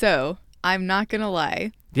 So, I'm not going to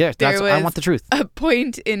lie. Yeah, There I was want the truth. a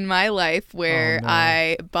point in my life where Oh, no.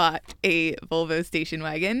 I bought a Volvo station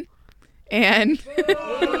wagon, and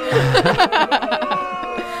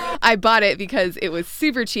I bought it because it was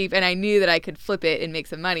super cheap and I knew that I could flip it and make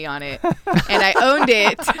some money on it, and I owned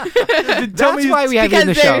it That's why we have you in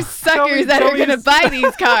the because show. there's suckers that tell are me going to you- buy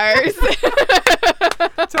these cars.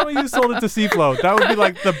 Tell me you sold it to Seaflow. That would be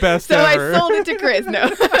like the best So ever. I sold it to Chris.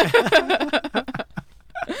 No.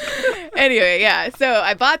 Anyway, yeah. So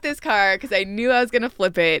I bought this car because I knew I was gonna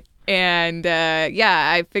flip it, and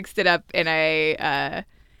I fixed it up, and I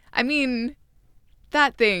mean,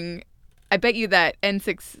 that thing. I bet you that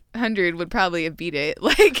N600 would probably have beat it.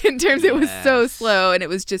 Like in terms, it was so Yes. slow, and it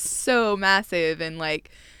was just so massive, and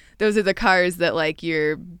like. Those are the cars that like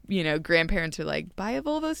your grandparents are like, buy a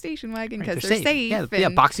Volvo station wagon because they're safe. Yeah,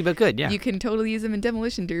 and boxy but good. Yeah. you can totally use them in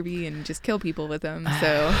demolition derby and just kill people with them.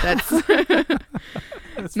 So that's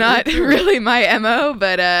That's not very true. really my MO,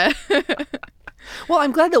 but Well,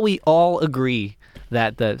 I'm glad that we all agree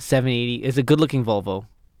that the 780 is a good-looking Volvo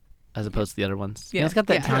as opposed to the other ones. Yeah. It's got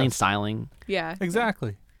that Yeah. Italian styling. Yeah.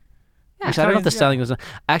 Exactly. Which I don't know if the styling Italians, was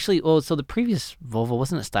actually. Well, so the previous Volvo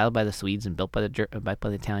wasn't it styled by the Swedes and built by the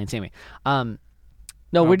Italians anyway.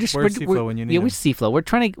 No, we're just where's Seaflow when you need yeah, him? we're Seaflow. We're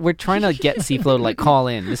trying to get Seaflow to like call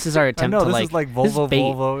in. This is our I attempt know, to this is like this is Volvo, bait.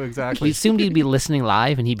 Volvo, exactly. We assumed he'd be listening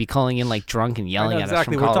live and he'd be calling in like drunk and I yelling know, at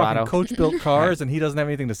exactly. us from We're Colorado. talking coach-built cars, and he doesn't have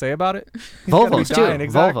anything to say about it. He's gotta be Volvos too. dying,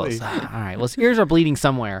 exactly. Volvos. All right. Well, his ears are bleeding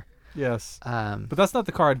somewhere. Yes, Um, but that's not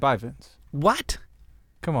the car I'd buy, Vince. what?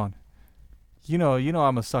 Come on. You know,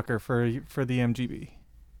 I'm a sucker for the MGB.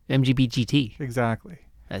 MGB GT. Exactly.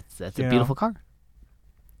 That's You a know? beautiful car.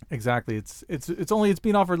 Exactly. It's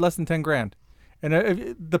being offered less than $10,000,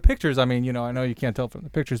 and the pictures. I mean, I know you can't tell from the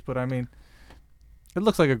pictures, but I mean, it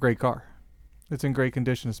looks like a great car. It's in great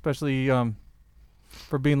condition, especially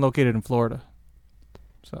for being located in Florida.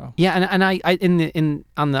 So Yeah, and I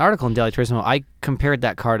on the article in Daily Turismo, I compared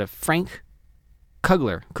that car to Frank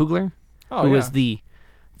Kugler. Kugler, oh, who yeah. was the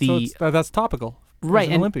So that's topical. right, He's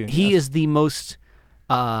an and Olympian, he yes. is the most.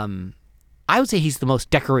 I would say he's the most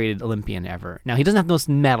decorated Olympian ever. Now he doesn't have the most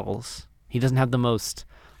medals. He doesn't have the most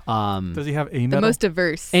Does he have a The medal? most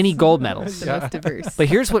diverse. any gold medals. The Yeah. most diverse. But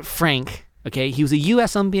here's what Frank. Okay, he was a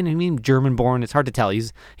U.S. Olympian. I mean, German-born. It's hard to tell. He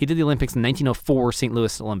did the Olympics in 1904 St.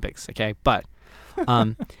 Louis Olympics. Okay, but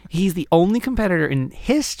he's the only competitor in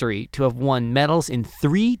history to have won medals in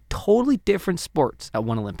 3 totally different sports at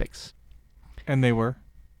one Olympics. And they were.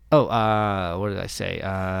 Oh, what did I say?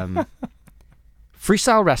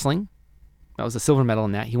 Freestyle wrestling. That was a silver medal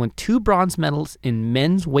in that. He won 2 bronze medals in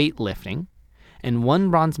men's weightlifting and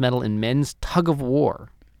 1 bronze medal in men's tug of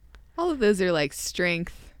war. All of those are like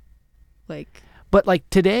strength, like But like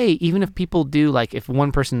today, even if people do like if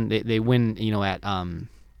one person they win, at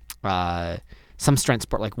some strength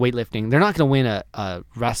sport like weightlifting, they're not going to win a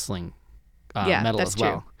wrestling yeah, medal that's as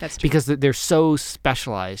well. true. That's true. Because they're so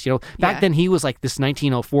specialized. Back Yeah. then he was like this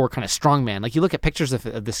 1904 kind of strongman. Like you look at pictures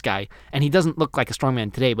of this guy, and he doesn't look like a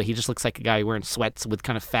strongman today, but he just looks like a guy wearing sweats with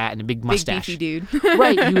kind of fat and a big big mustache. beefy dude.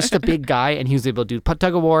 Right, he was just a big guy, and he was able to do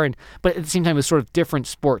tug of war, but at the same time, it was sort of different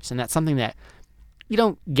sports, and that's something that you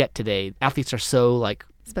don't get today. Athletes are so like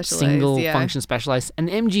Specialized, single yeah. function specialized, and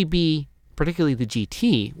the MGB, particularly the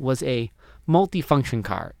GT, was a multi-function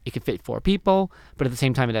car. It could fit 4 people, but at the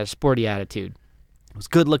same time, it had a sporty attitude. It was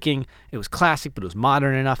good looking. It was classic, but it was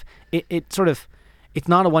modern enough. It's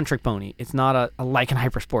not a one-trick pony. It's not a Lycan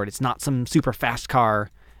Hypersport. It's not some super fast car.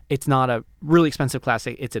 It's not a really expensive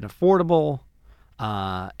classic. It's an affordable,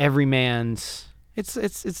 everyman's.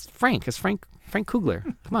 It's Frank. It's Frank Kugler.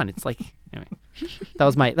 Come on, it's like anyway. That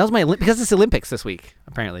was my because it's Olympics this week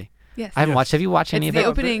apparently. Yes. I haven't watched. Have you watched any It's of the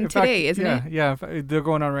it? opening In fact, today, isn't yeah, it? Yeah, they're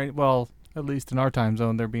going on right. Well, at least in our time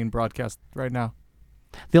zone, they're being broadcast right now.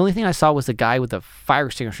 The only thing I saw was the guy with the fire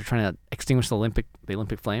extinguisher trying to extinguish the Olympic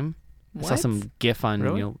flame. I saw What? some GIF on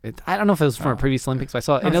Really? I don't know if it was from a Oh. previous Olympics, but I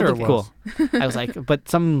saw it. I'm And it sure looked it cool. I was like, but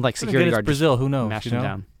some like Then security again, guard it's Brazil. Who just knows? mashed You him know?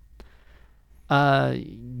 down.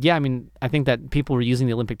 Yeah, I mean, I think that people were using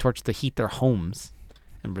the Olympic torch to heat their homes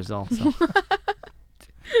in Brazil. So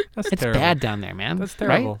That's it's terrible. bad down there, man. That's Right?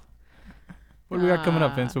 terrible. What do we got coming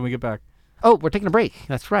up, Vince? When we get back, Oh, we're taking a break.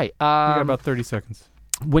 That's right. we got about 30 seconds.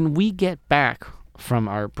 When we get back from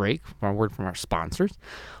our break, from our word from our sponsors,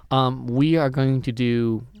 we are going to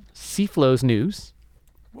do Seaflow's news.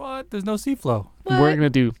 What? There's no Seaflow. We're going to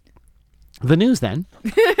do the news then.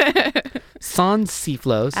 Sans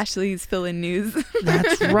Seaflows. Ashley's fill-in news.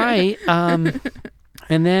 That's right. And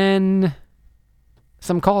then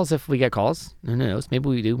some calls if we get calls. Who knows? Maybe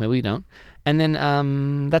we do. Maybe we don't. And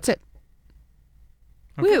then that's it.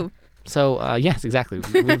 Woo. So, yes, exactly.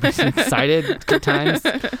 We've been excited. Good times.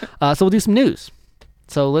 So we'll do some news.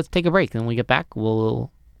 So let's take a break. And when we get back,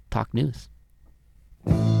 we'll talk news.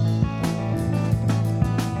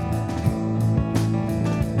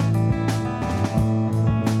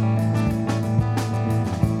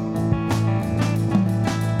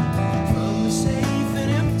 From the safe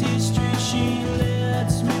and empty street, she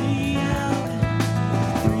lets me out,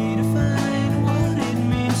 free to find what it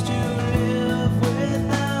means to live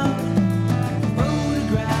without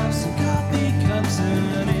photographs and coffee cups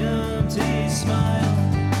and an empty smile.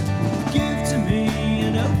 Give to me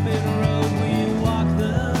an open road, we walk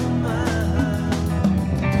the mile.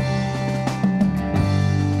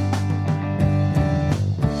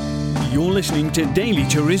 You're listening to Daily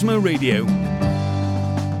Turismo Radio.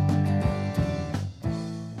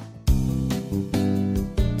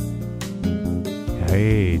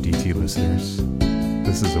 Hey, DT listeners.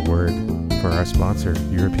 This is a word for our sponsor,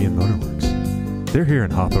 European Motorworks. They're here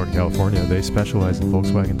in Hawthorne, California. They specialize in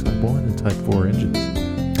Volkswagen Type 1 and Type 4 engines.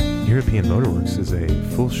 European Motorworks is a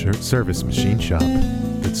full-service machine shop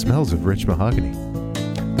that smells of rich mahogany.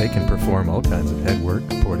 They can perform all kinds of head work,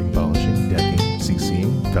 porting, polishing, decking,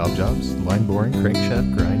 CCing, valve jobs, line boring,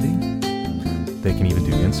 crankshaft grinding. They can even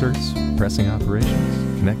do inserts, pressing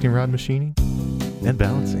operations, connecting rod machining, and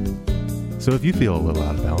balancing. So if you feel a little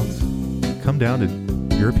out of balance, come down to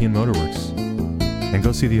European Motorworks and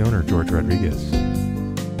go see the owner, George Rodriguez.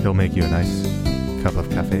 He'll make you a nice cup of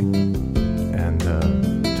cafe and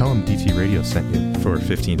tell him DT Radio sent you for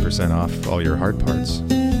 15% off all your hard parts.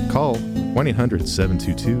 Call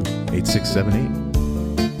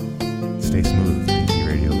 1-800-722-8678. Stay smooth, DT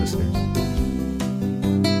Radio listeners.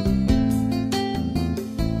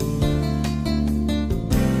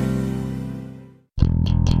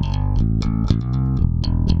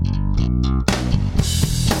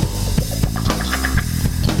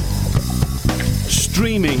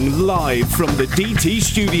 Streaming live from the DT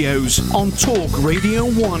studios on Talk Radio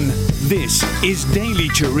 1. This is Daily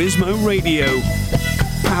Turismo Radio,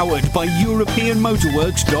 powered by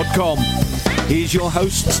EuropeanMotorworks.com. Here's your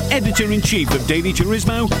hosts, Editor-in-Chief of Daily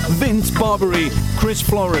Turismo, Vince Barbary, Chris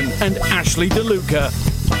Florin, and Ashley DeLuca.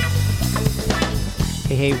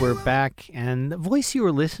 Hey, we're back. And the voice you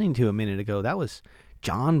were listening to a minute ago, that was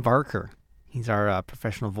John Barker. He's our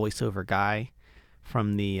professional voiceover guy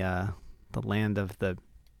from the land of the,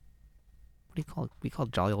 what do you call it? We call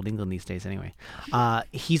it jolly old England these days anyway.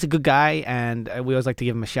 He's a good guy, and we always like to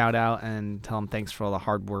give him a shout out and tell him thanks for all the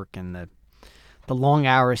hard work and the long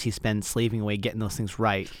hours he spends slaving away getting those things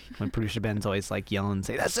right. When producer Ben's always like yelling and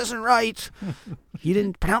say, "This isn't right. You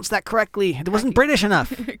didn't pronounce that correctly. It wasn't British enough."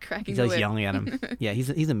 He's always yelling at him. Yeah, he's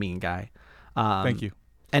a mean guy. Thank you.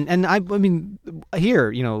 And I mean,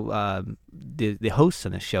 here, you know, the hosts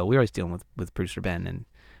on this show, we're always dealing with producer Ben, and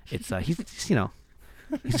it's he's just, you know,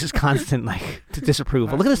 he's just constant like to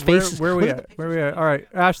disapproval. Look at his face. Where are we at? All right,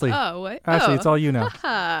 Ashley. Oh, what? Ashley, it's all you now.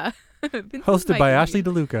 Hosted by Ashley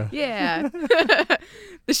DeLuca. Yeah.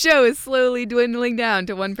 The show is slowly dwindling down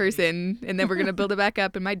to one person, and then we're going to build it back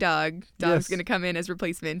up, and my dog's Yes. going to come in as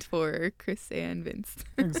replacement for Chris and Vince.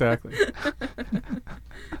 Exactly.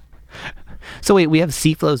 So wait, we have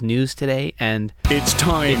Seaflow's news today, and It's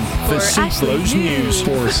time for Seaflow's Ashley news.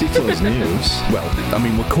 For Seaflow's news. Well, I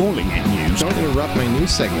mean, we're calling it news. Don't interrupt my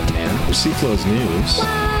news segment, man. For Seaflow's news.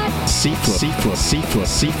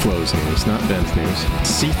 Seaflow's news, not Ben's news.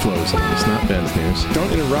 Seaflow's news, not Ben's news.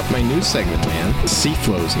 Don't interrupt my news segment, man.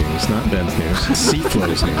 Seaflow's news, not Ben's news.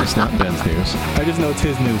 Seaflow's news, not Ben's news. I just know it's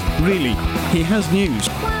his news. Really, he has news.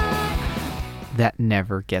 that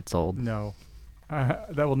never gets old. No.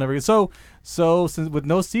 That will never get so since with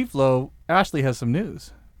no Seaflow, Ashley has some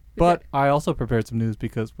news. But I also prepared some news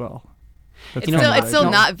because, well, that's It's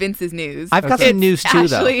still not Vince's news. I've got some news too,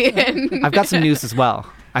 though. Ashley and I've got some news as well.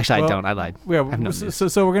 Actually, Well, I don't. I lied. Yeah, I have no news.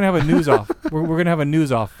 so we're gonna have a news off. We're gonna have a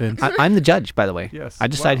news off, Vince. I'm the judge, by the way. Yes. I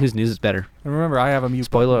decide Wow. whose news is better. And remember, I have a mute.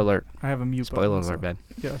 Spoiler button. alert. I have a mute. Spoiler button, alert, Ben.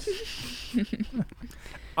 Yes.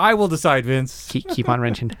 I will decide, Vince. Keep on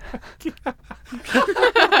wrenching.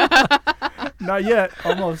 Not yet.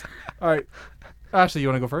 Almost. All right. Ashley, you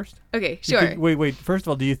want to go first? Okay, You sure. think- wait. First of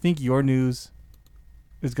all, do you think your news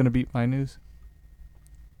is gonna beat my news?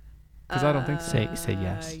 Because I don't think so. Say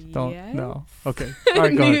yes. Don't. yes. No. Okay. All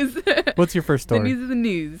right. Go ahead. News. What's your first The story? news is the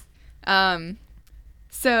news.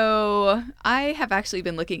 So I have actually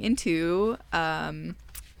been looking into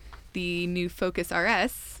the new Focus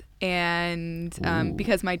RS, and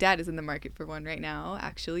because my dad is in the market for one right now.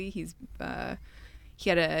 Actually, he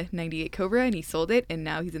had a '98 Cobra and he sold it, and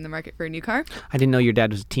now he's in the market for a new car. I didn't know your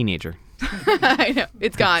dad was a teenager. I know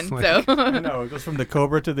it's gone. like- So No, it goes from the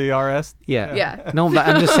Cobra to the RS. Yeah. yeah, No, but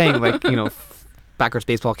I'm just saying, like, you know, backwards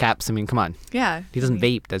baseball caps. I mean, come on. yeah. He doesn't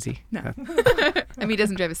vape, does he? No. I mean, he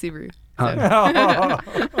doesn't drive a Subaru.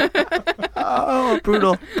 Oh,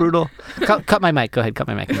 brutal. Cut my mic. Go ahead. Cut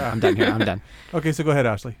my mic. I'm done here. I'm done. Okay, so go ahead,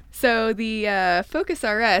 Ashley. So the Focus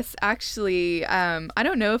RS actually, I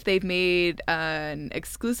don't know if they've made an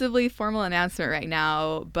exclusively formal announcement right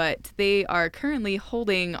now, but they are currently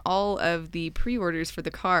holding all of the pre-orders for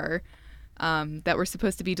the car that were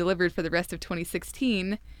supposed to be delivered for the rest of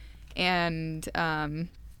 2016. And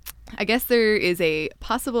I guess there is a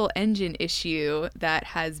possible engine issue that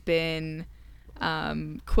has been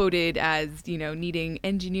quoted as, you know, needing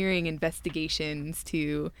engineering investigations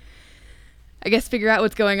to, I guess, figure out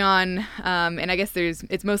what's going on. And I guess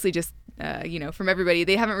it's mostly just, you know, from everybody.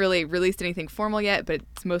 They haven't really released anything formal yet, but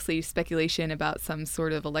it's mostly speculation about some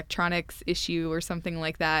sort of electronics issue or something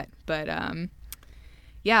like that. But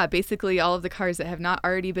yeah, basically all of the cars that have not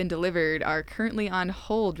already been delivered are currently on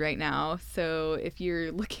hold right now. So if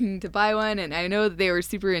you're looking to buy one, and I know that they were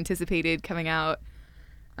super anticipated coming out,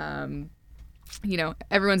 you know,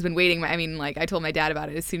 everyone's been waiting. I mean, like I told my dad about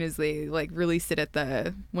it as soon as they like released it at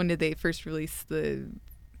the, when did they first release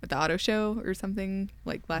at the auto show or something,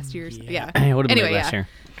 like last year? Yeah. It would have been Anyway, last year.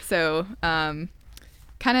 So, kind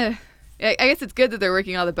of, I guess it's good that they're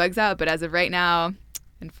working all the bugs out, but as of right now,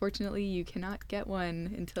 unfortunately, you cannot get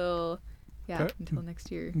one until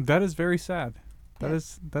next year. That is very sad. That Yeah.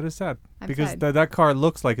 is sad I'm because sad. that car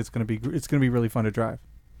looks like it's gonna be really fun to drive.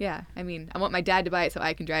 Yeah, I mean, I want my dad to buy it so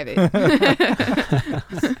I can drive it.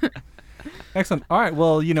 Excellent. All right.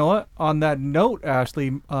 Well, you know what? On that note,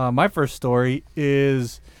 Ashley, my first story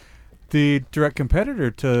is the direct competitor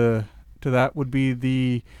to that would be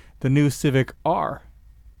the new Civic R.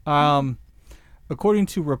 According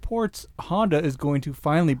to reports, Honda is going to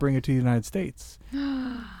finally bring it to the United States.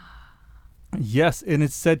 Yes, and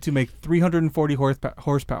it's said to make 340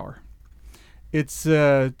 horsepower. It's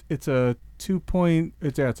a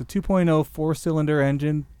 2.0 four-cylinder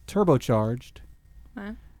engine, turbocharged.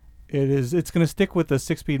 Huh? It's going to stick with the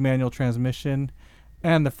 6-speed manual transmission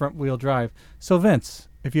and the front-wheel drive. So Vince,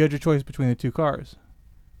 if you had your choice between the two cars,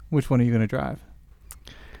 which one are you going to drive?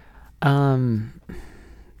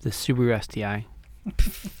 The Subaru STI.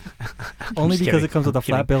 Only just because kidding. it comes with a I'm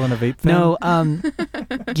kidding. flat bill and a vape pen? No,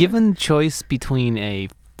 given choice between a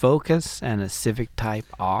Focus and a Civic Type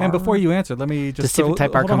R. And before you answer, let me just the Civic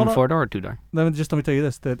Type R come in hold on. 4-door or 2-door? Let me tell you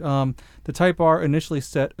this, that the Type R initially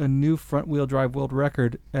set a new front-wheel drive world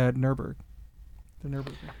record at Nürburgring. The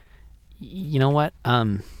Nürburgring. You know what?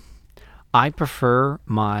 I prefer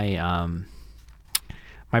my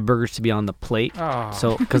my burgers to be on the plate,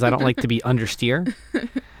 so because I don't like to be understeer.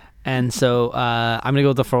 And so I'm gonna go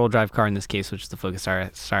with the 4-wheel drive car in this case, which is the Focus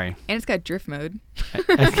RS. Sorry. And it's got drift mode.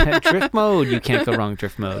 It's got drift mode. You can't go wrong with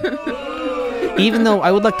drift mode. Even though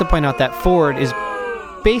I would like to point out that Ford is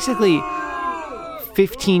basically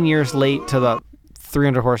 15 years late to the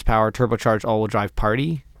 300 horsepower turbocharged all-wheel drive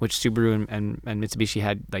party, which Subaru and Mitsubishi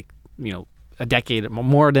had more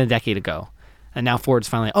than a decade ago. And now Ford's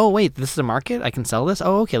finally, oh wait, this is a market? I can sell this?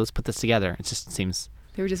 Oh, okay, let's put this together. It just seems...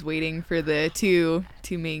 They were just waiting for the two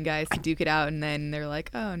main guys to duke it out, and then they're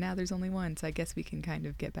like, oh, now there's only one, so I guess we can kind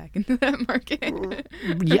of get back into that market.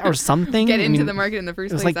 Yeah, or something. Get into the market in the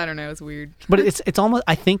first place. Like, I don't know. It's weird. But it's almost,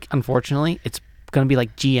 I think, unfortunately, it's going to be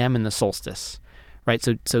like GM and the Solstice, right?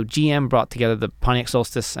 So GM brought together the Pontiac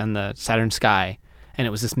Solstice and the Saturn Sky, and it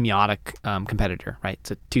was this Miata competitor, right?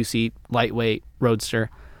 It's a 2-seat, lightweight roadster,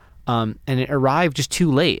 and it arrived just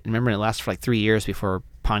too late. Remember, it lasted for like 3 years before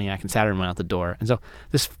Pontiac and Saturn went out the door. And so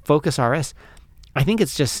this Focus RS, I think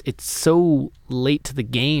it's so late to the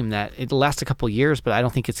game that it'll last a couple years, but I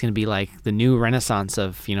don't think it's going to be like the new renaissance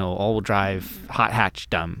of, all-wheel drive, hot hatch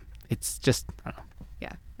dumb. It's just, I don't know.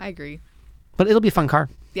 Yeah, I agree. But it'll be a fun car.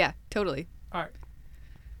 Yeah, totally. All right.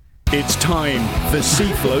 It's time for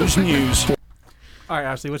Seaflow's news. All right,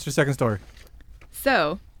 Ashley, what's your second story?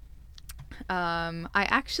 So, I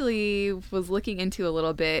actually was looking into a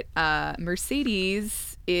little bit. Mercedes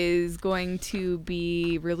is going to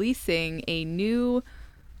be releasing a new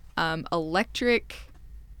electric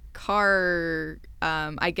car,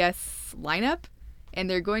 I guess, lineup. And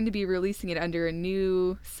they're going to be releasing it under a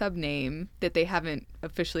new subname that they haven't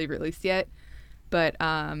officially released yet. But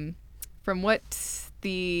from what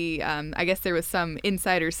I guess there was some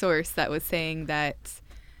insider source that was saying that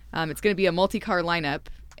it's going to be a multi-car lineup,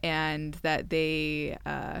 and that they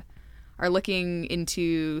are looking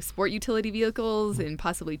into sport utility vehicles and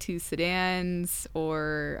possibly 2 sedans,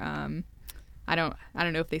 or I don't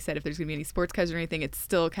know if they said if there's going to be any sports cars or anything. It's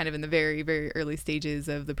still kind of in the very, very early stages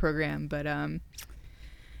of the program. But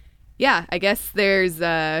yeah, I guess there's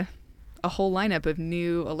a whole lineup of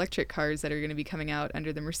new electric cars that are going to be coming out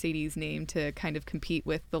under the Mercedes name to kind of compete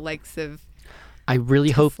with the likes of I really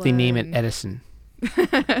hope they Tesla name it and- Edison.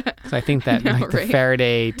 So I think that No, like the right?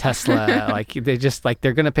 Faraday, Tesla, like they're just like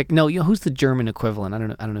they're gonna pick. No, who's the German equivalent? I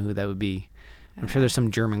don't know who that would be. I'm sure there's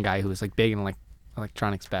some German guy who was like big in like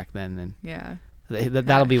electronics back then, and Yeah.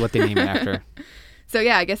 that'll be what they name it after. So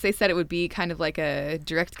yeah, I guess they said it would be kind of like a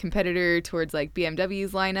direct competitor towards like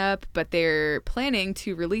BMW's lineup, but they're planning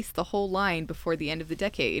to release the whole line before the end of the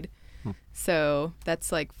decade. So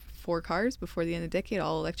that's like 4 cars before the end of the decade,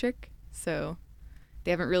 all electric. So they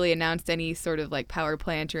haven't really announced any sort of like power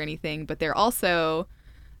plant or anything, but they're also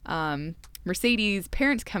Mercedes'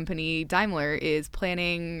 parent company, Daimler, is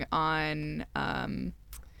planning on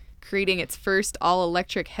creating its first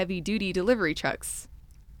all-electric heavy-duty delivery trucks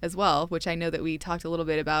as well, which I know that we talked a little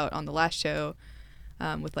bit about on the last show.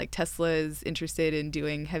 with like Tesla is interested in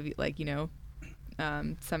doing heavy, like,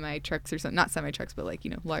 semi trucks or something, not semi trucks, but like,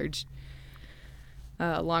 large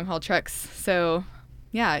long haul trucks. So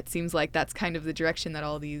yeah, it seems like that's kind of the direction that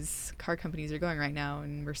all these car companies are going right now,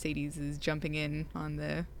 and Mercedes is jumping in on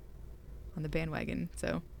the bandwagon.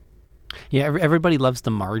 So Yeah, everybody loves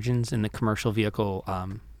the margins in the commercial vehicle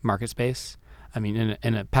market space. I mean,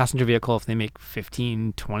 in a passenger vehicle, if they make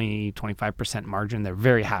 15, 20, 25% margin, they're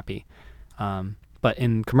very happy. But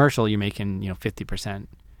in commercial, you're making 50%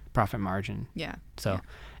 profit margin. yeah. So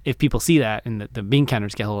if people see that and the bean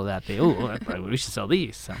counters get hold of that, we should sell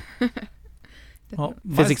these. So Well,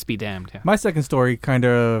 physics be damned. Yeah. My second story kind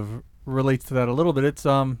of relates to that a little bit. It's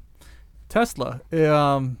Tesla.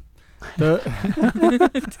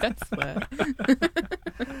 Tesla.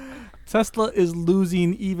 Tesla is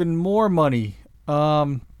losing even more money.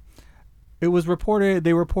 It was reported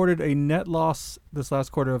they reported a net loss this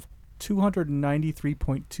last quarter of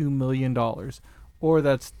 $293.2 million, or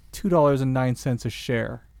that's $2.09 a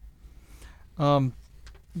share.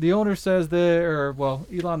 The owner says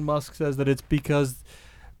Elon Musk says that it's because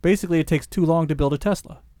basically it takes too long to build a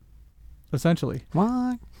Tesla. Essentially.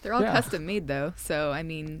 What? They're all custom made though, so I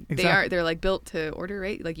mean they're like built to order,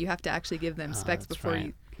 right? Like you have to actually give them specs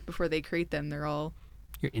before they create them. They're all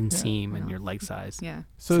your inseam and your leg size. Yeah.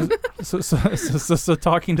 So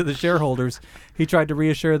talking to the shareholders, he tried to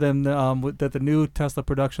reassure them that the new Tesla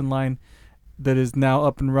production line that is now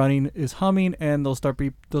up and running is humming, and they'll start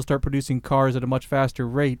producing cars at a much faster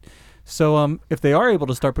rate. So if they are able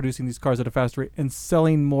to start producing these cars at a faster rate and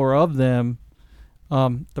selling more of them,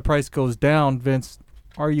 the price goes down. Vince,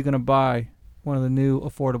 are you going to buy one of the new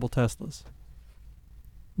affordable Teslas?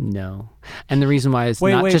 No. And the reason why is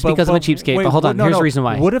because I'm a cheapskate, but hold on, here's the reason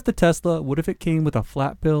why. What if it came with a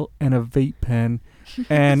flat bill and a vape pen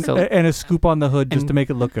and and a scoop on the hood just to make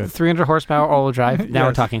it look good? 300 horsepower all-wheel drive? Now we're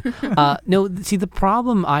Yes. talking. No, see, the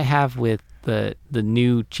problem I have with the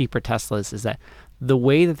new cheaper Teslas is that the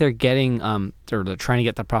way that they're getting, or they're trying to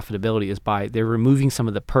get the profitability is by they're removing some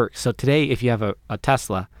of the perks. So today, if you have a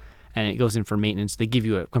Tesla and it goes in for maintenance, they give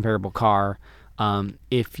you a comparable car.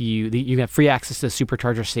 If you have free access to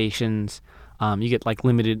supercharger stations, you get like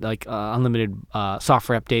unlimited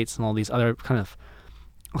software updates and all these other kind of,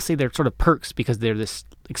 I'll say they're sort of perks because they're this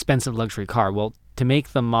expensive luxury car. Well, to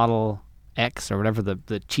make the Model X or whatever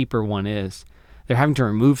the cheaper one is, they're having to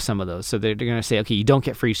remove some of those. So they're going to say, okay, you don't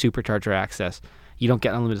get free supercharger access, you don't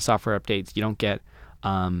get unlimited software updates, you don't get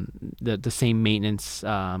the same maintenance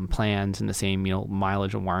plans and the same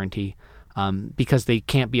mileage and warranty, because they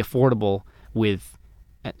can't be affordable with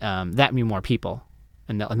that many more people,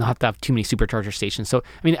 and they'll have to have too many supercharger stations. So,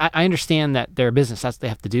 I mean, I understand that they're a business, that's what they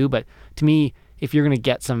have to do, but to me, if you're going to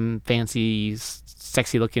get some fancy,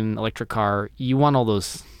 sexy-looking electric car, you want all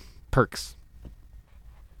those perks.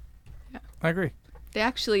 Yeah, I agree. They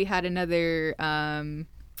actually had another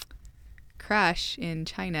crash in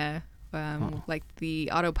China, like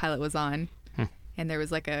the autopilot was on. And there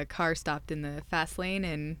was like a car stopped in the fast lane,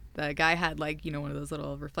 and the guy had like, one of those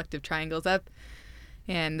little reflective triangles up,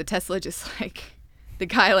 and the Tesla just like, the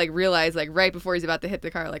guy like realized like right before he's about to hit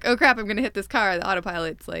the car, like, oh crap, I'm gonna hit this car. The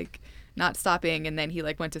autopilot's like not stopping, and then he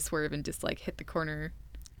like went to swerve and just like hit the corner.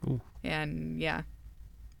 Ooh. And yeah,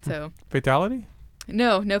 so fatality?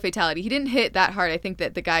 No fatality. He didn't hit that hard. I think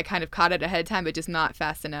that the guy kind of caught it ahead of time, but just not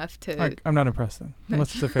fast enough to. I'm not impressed then.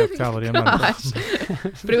 Unless it's a fatality, I'm not impressed.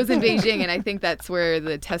 But it was in Beijing, and I think that's where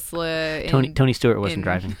the Tesla. Tony Stewart wasn't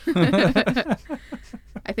driving. I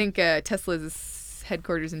think Tesla's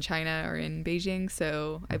headquarters in China are in Beijing,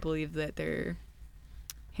 so I believe that they're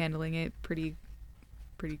handling it pretty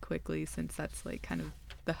quickly, since that's like kind of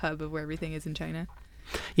the hub of where everything is in China.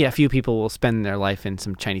 Yeah, a few people will spend their life in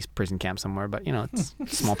some Chinese prison camp somewhere, but it's a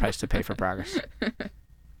small price to pay for progress.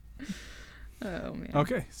 Oh man.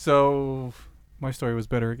 Okay, so my story was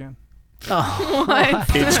better again. Oh, what?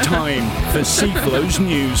 It's time for Seaflow's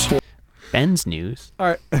news. Ben's news. All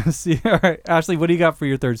right, all right, Ashley, what do you got for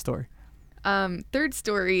your third story? Third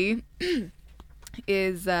story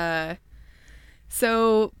is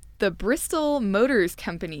so the Bristol Motors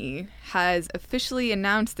Company has officially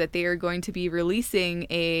announced that they are going to be releasing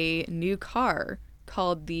a new car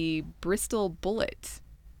called the Bristol Bullet,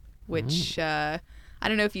 which I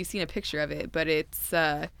don't know if you've seen a picture of it, but it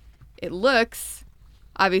looks,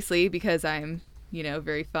 obviously, because I'm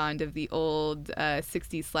very fond of the old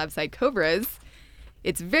 60s slab-side Cobras.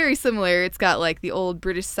 It's very similar. It's got like the old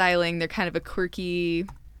British styling. They're kind of a quirky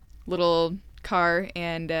little car,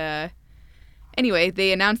 and anyway,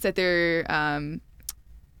 they announced that they're, going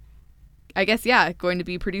to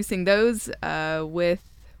be producing those with,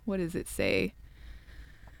 what does it say?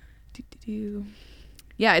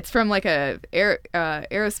 Yeah, it's from like a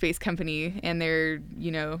aerospace company, and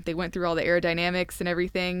they went through all the aerodynamics and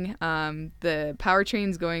everything. The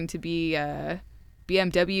powertrain's going to be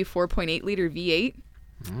BMW 4.8 liter V8.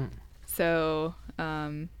 So,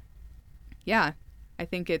 yeah, I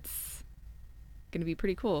think it's going to be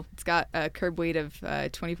pretty cool. It's got a curb weight of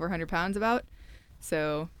 2,400 pounds about.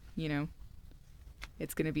 So,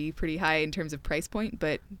 it's going to be pretty high in terms of price point.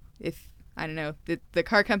 But I don't know, the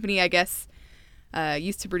car company, I guess,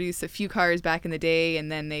 used to produce a few cars back in the day,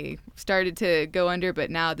 and then they started to go under, but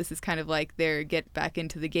now this is kind of like their get back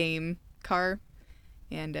into the game car.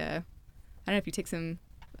 And I don't know if you take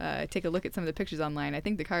a look at some of the pictures online. I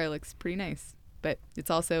think the car looks pretty nice, but it's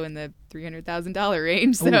also in the $300,000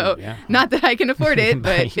 range. So not that I can afford it,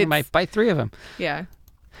 but you might buy 3 of them. Yeah.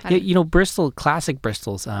 Classic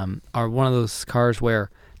Bristols are one of those cars where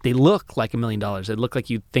they look like $1 million. They look like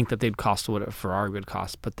you'd think that they'd cost what a Ferrari would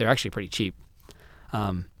cost, but they're actually pretty cheap.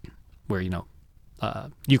 Where you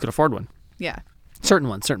could afford one. Yeah. Certain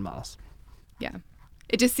models. Yeah.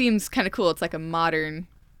 It just seems kind of cool. It's like a modern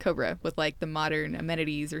Cobra with like the modern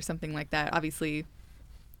amenities or something like that. Obviously,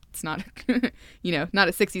 it's not, not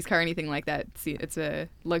a 60s car or anything like that. It's a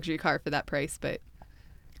luxury car for that price, but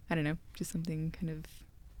I don't know, just something kind of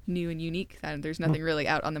new and unique. There's nothing really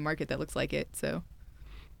out on the market that looks like it. So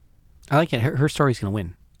I like it. Her story's going to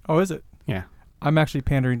win. Oh, is it? Yeah. I'm actually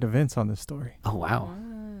pandering to Vince on this story. Oh, wow.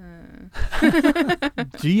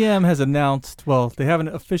 GM has announced, well, they haven't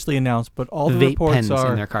officially announced, but all the vape reports pens are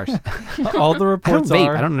in their cars. all the reports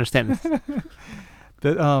are. I don't understand this.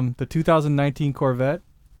 That the 2019 Corvette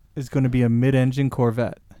is going to be a mid-engine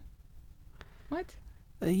Corvette. What?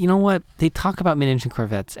 You know what? They talk about mid-engine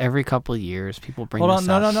Corvettes every couple of years. People bring Hold this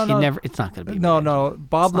on, up. no. It's not going to be. No.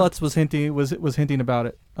 Bob Lutz was hinting about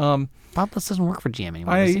it. Bob Lutz doesn't work for GM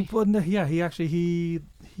anymore, does he? Well, no, yeah, he's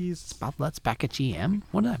Is Bob Lutz back at GM?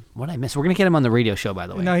 What did I miss? We're going to get him on the radio show, by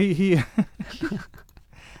the way. No,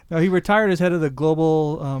 he retired as head of the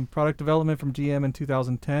global product development from GM in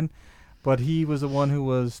 2010, but he was the one who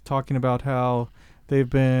was talking about how they've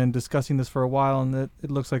been discussing this for a while, and that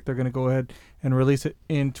it looks like they're going to go ahead and release it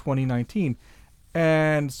in 2019.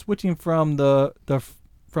 And switching from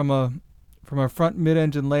from a front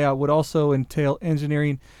mid-engine layout would also entail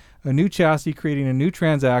engineering a new chassis, creating a new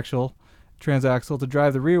transaxle to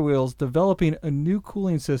drive the rear wheels, developing a new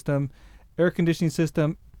cooling system, air conditioning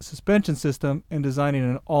system, suspension system, and designing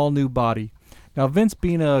an all-new body. Now, Vince,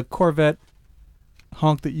 being a Corvette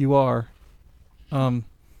honk that you are,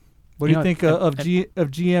 what do you think of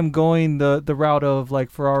GM going the route of like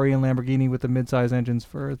Ferrari and Lamborghini with the mid-size engines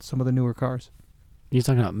for some of the newer cars? You're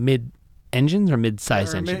talking about mid-engines or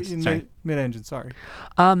mid-size engines? Mid-engine, sorry.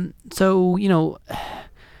 So,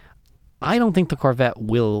 I don't think the Corvette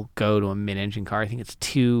will go to a mid-engine car. I think it's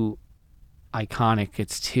too iconic.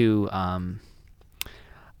 It's too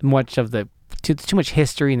much of too much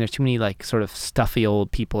history, and there's too many like sort of stuffy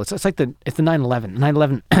old people. It's like the 911.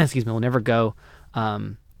 911, excuse me, will never go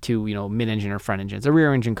to mid-engine or front engine. It's a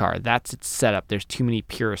rear-engine car. That's its setup. There's too many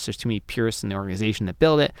purists. There's too many purists in the organization that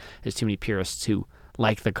build it. There's too many purists who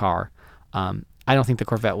like the car. I don't think the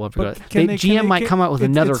Corvette will ever go. GM might come out with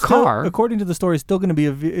another car. According to the story, it's still going to be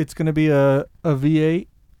it's going to be a V8.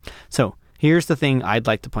 So here's the thing I'd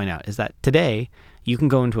like to point out is that today you can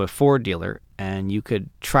go into a Ford dealer and you could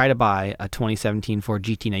try to buy a 2017 Ford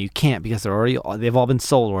GT. Now you can't because they've all been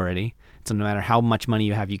sold already. So no matter how much money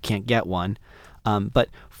you have, you can't get one. But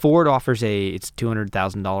Ford offers it's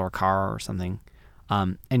 $200,000 car or something.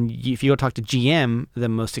 And if you go talk to GM, the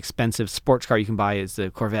most expensive sports car you can buy is the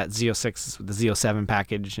Corvette Z06 with the Z07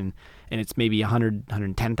 package, and it's maybe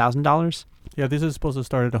 $110,000. Yeah, this is supposed to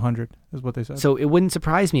start at 100, is what they said. So it wouldn't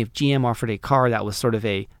surprise me if GM offered a car that was sort of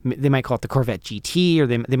they might call it the Corvette GT, or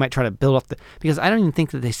they might try to build up because I don't even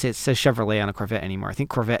think that they says Chevrolet on a Corvette anymore. I think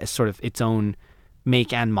Corvette is sort of its own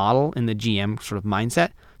make and model in the GM sort of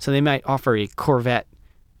mindset. So they might offer a Corvette,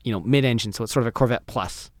 mid-engine, so it's sort of a Corvette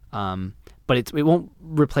Plus. But it won't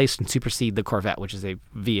replace and supersede the Corvette, which is a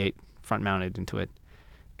V8 front-mounted into a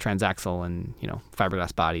transaxle and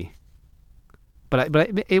fiberglass body. But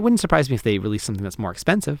it wouldn't surprise me if they release something that's more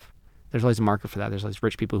expensive. There's always a market for that. There's always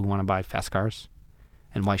rich people who want to buy fast cars,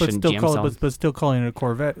 and why shouldn't GM sell them? But still calling it a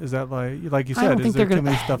Corvette, is that like you said? I don't think they're going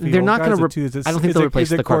to. They're not going to. I don't think they'll replace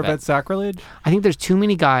the Corvette. Corvette sacrilege? I think there's too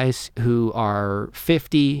many guys who are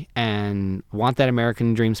 50 and want that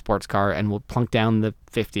American dream sports car and will plunk down the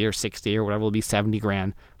 50 or 60 or whatever will be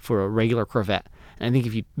 $70,000 for a regular Corvette. And I think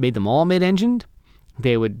if you made them all mid-engined,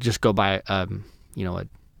 they would just go buy a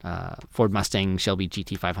Ford Mustang Shelby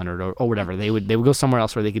GT500 or whatever. They would go somewhere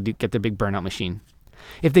else where they could get their big burnout machine.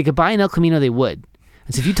 If they could buy an El Camino, they would.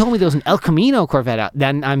 And so if you told me there was an El Camino Corvette out,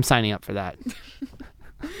 then I'm signing up for that.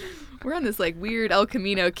 We're on this like weird El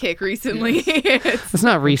Camino kick recently. It's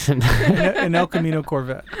not recent. An El Camino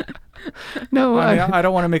Corvette. No, I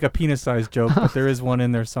don't want to make a penis-sized joke, but there is one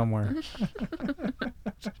in there somewhere.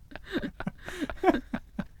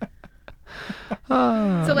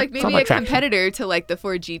 So like it's all maybe about a traction. competitor to like the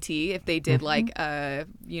Ford GT, if they did like a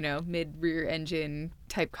mid rear engine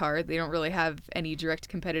type car, they don't really have any direct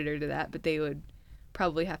competitor to that, but they would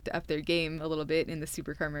probably have to up their game a little bit in the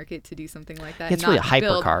supercar market to do something like that. Yeah, it's and really a not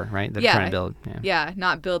build- hypercar, right? They're Yeah. trying to build. Yeah,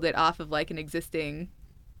 not build it off of like an existing.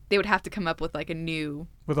 They would have to come up with like a new.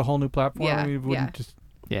 With a whole new platform. Yeah, We wouldn't yeah. just.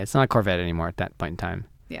 Yeah, it's not a Corvette anymore at that point in time.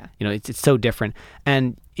 Yeah. You know, it's so different.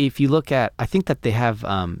 And if you look at, I think that they have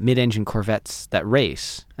mid-engine Corvettes that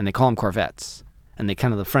race, and they call them Corvettes. And they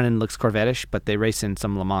kind of, the front end looks Corvette-ish, but they race in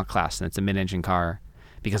some Le Mans class, and it's a mid-engine car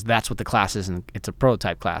because that's what the class is, and it's a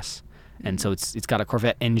prototype class. And so it's got a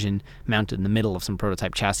Corvette engine mounted in the middle of some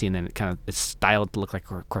prototype chassis, and then it's styled to look like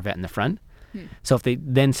a Corvette in the front. So if they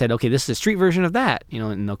then said, okay, this is a street version of that, you know,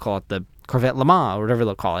 and they'll call it the Corvette Le Mans or whatever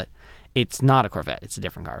they'll call it, it's not a Corvette, it's a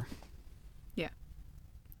different car. Yeah,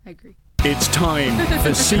 I agree. It's time for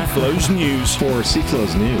Seaflow's news. For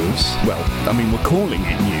Seaflow's news. Well, I mean, we're calling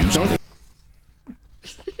it news. All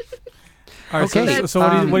right, Okay. So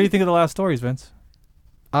what do you think of the last stories, Vince?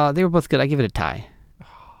 They were both good. I give it a tie.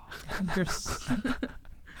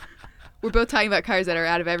 We're both talking about cars that are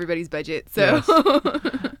out of everybody's budget, so.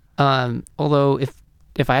 Although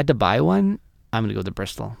if I had to buy one, I'm gonna go with the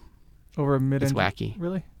Bristol. Over a mid-engine. It's wacky.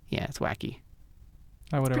 Really? Yeah, it's wacky.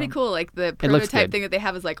 Pretty cool. Like the It looks prototype good. thing that they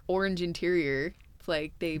have is like orange interior. It's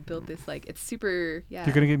like they built this like it's super. Yeah.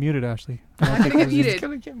 You're gonna get muted, Ashley. I'm not gonna get muted.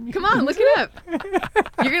 Come on, look it up. You're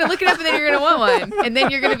gonna look it up and then you're gonna want one, and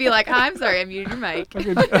then you're gonna be like, "I'm sorry, I muted your mic."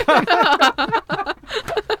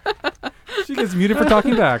 She gets muted for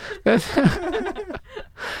talking back.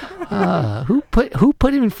 Who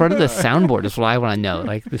put him in front of the soundboard is what I want to know.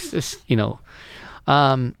 Like this is, you know.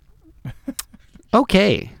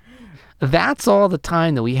 Okay. That's all the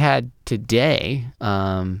time that we had today.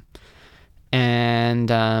 I'd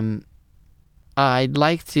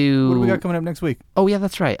like to. What do we got coming up next week? Oh yeah,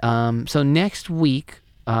 that's right. So next week,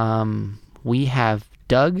 we have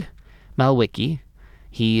Doug Malwicki.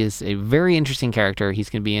 He is a very interesting character. He's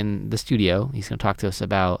going to be in the studio. He's going to talk to us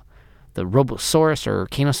about the Robosaurus or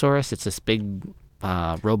Canosaurus. It's this big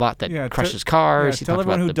robot that crushes cars. He tell talks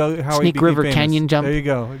everyone about how Snake he became River famous. Canyon jump. There you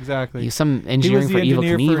go. Exactly. He's some He engineering was the for Evil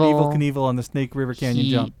engineer for Evil Knievel. Knievel on the Snake River Canyon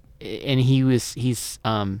jump. And he's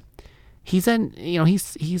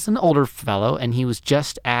an older fellow, and he was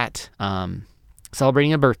just at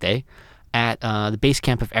celebrating a birthday at the base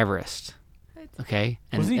camp of Everest. Okay,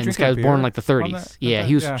 and Wasn't he this guy was drinking born in beer like the 30s. on that- Yeah, that-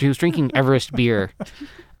 he was yeah. he was drinking Everest beer.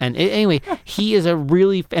 And anyway, he is a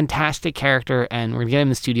really fantastic character, and we're gonna get him in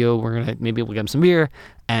the studio. Maybe we'll get him some beer,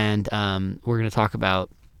 and we're gonna talk about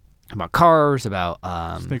cars, about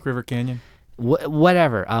Snake River Canyon.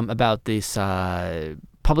 whatever, about this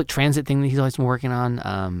public transit thing that he's always been working on,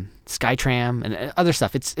 Skytram and other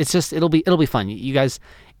stuff. It's just it'll be fun. You guys,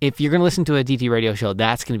 if you're gonna listen to a DT radio show,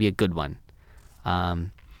 that's gonna be a good one.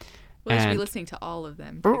 Well, you should be and- listening to all of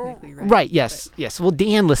them, technically, right? Right, yes. Well,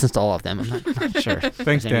 Dan listens to all of them. I'm not sure. if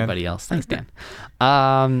Thanks, there's Dan. Anybody else? Thanks, Dan.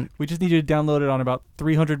 We just need you to download it on about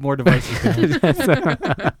 300 more devices.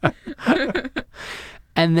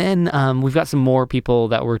 And then we've got some more people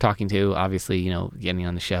that we're talking to, obviously, you know, getting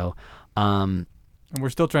on the show. And we're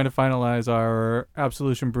still trying to finalize our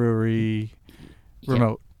Absolution Brewery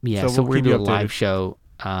remote. Yeah, So so we'll we're going keep to you do a live updated. show,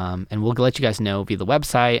 and we'll let you guys know via the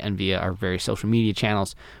website and via our various social media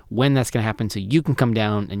channels when that's going to happen, so you can come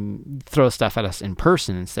down and throw stuff at us in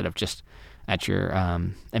person instead of just at your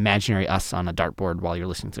imaginary us on a dartboard while you're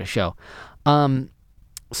listening to the show.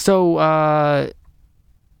 So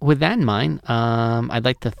with that in mind, I'd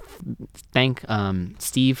like to thank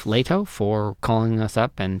Steve Lehto for calling us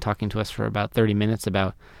up and talking to us for about 30 minutes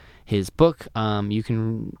about his book. You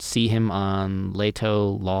can see him on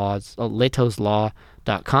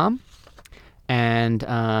Lehto'sLaw.com. And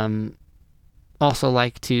also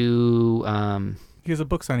like to... He has a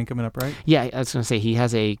book signing coming up, right? Yeah, I was going to say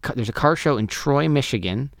there's a car show in Troy,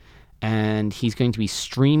 Michigan, and he's going to be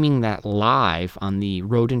streaming that live on the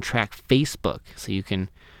Road and Track Facebook, so you can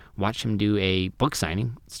watch him do a book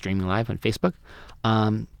signing, streaming live on Facebook.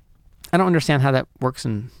 I don't understand how that works,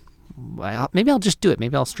 and maybe I'll just do it.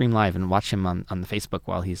 Maybe I'll stream live and watch him on the Facebook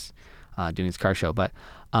while he's doing his car show. But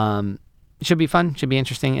it should be fun, should be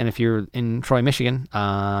interesting, and if you're in Troy, Michigan,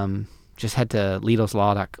 just head to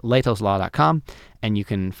Lehto'sLaw.com and you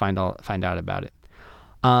can find out about it.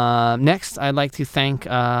 Next, I'd like to thank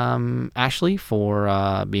Ashley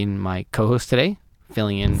for being my co-host today,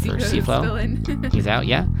 filling in for Seaflow. He's out,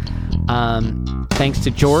 yeah. Thanks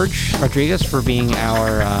to George Rodriguez for being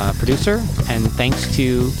our producer, and thanks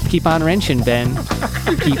to Keep On Wrenching, Ben.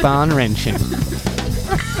 Keep on wrenching.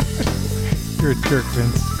 You're a jerk,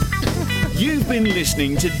 Vince. You've been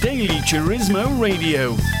listening to Daily Turismo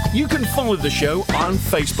Radio. You can follow the show on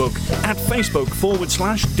Facebook at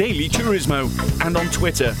Facebook.com/Daily Turismo and on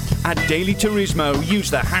Twitter at Daily Turismo. Use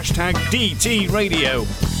the hashtag DT Radio.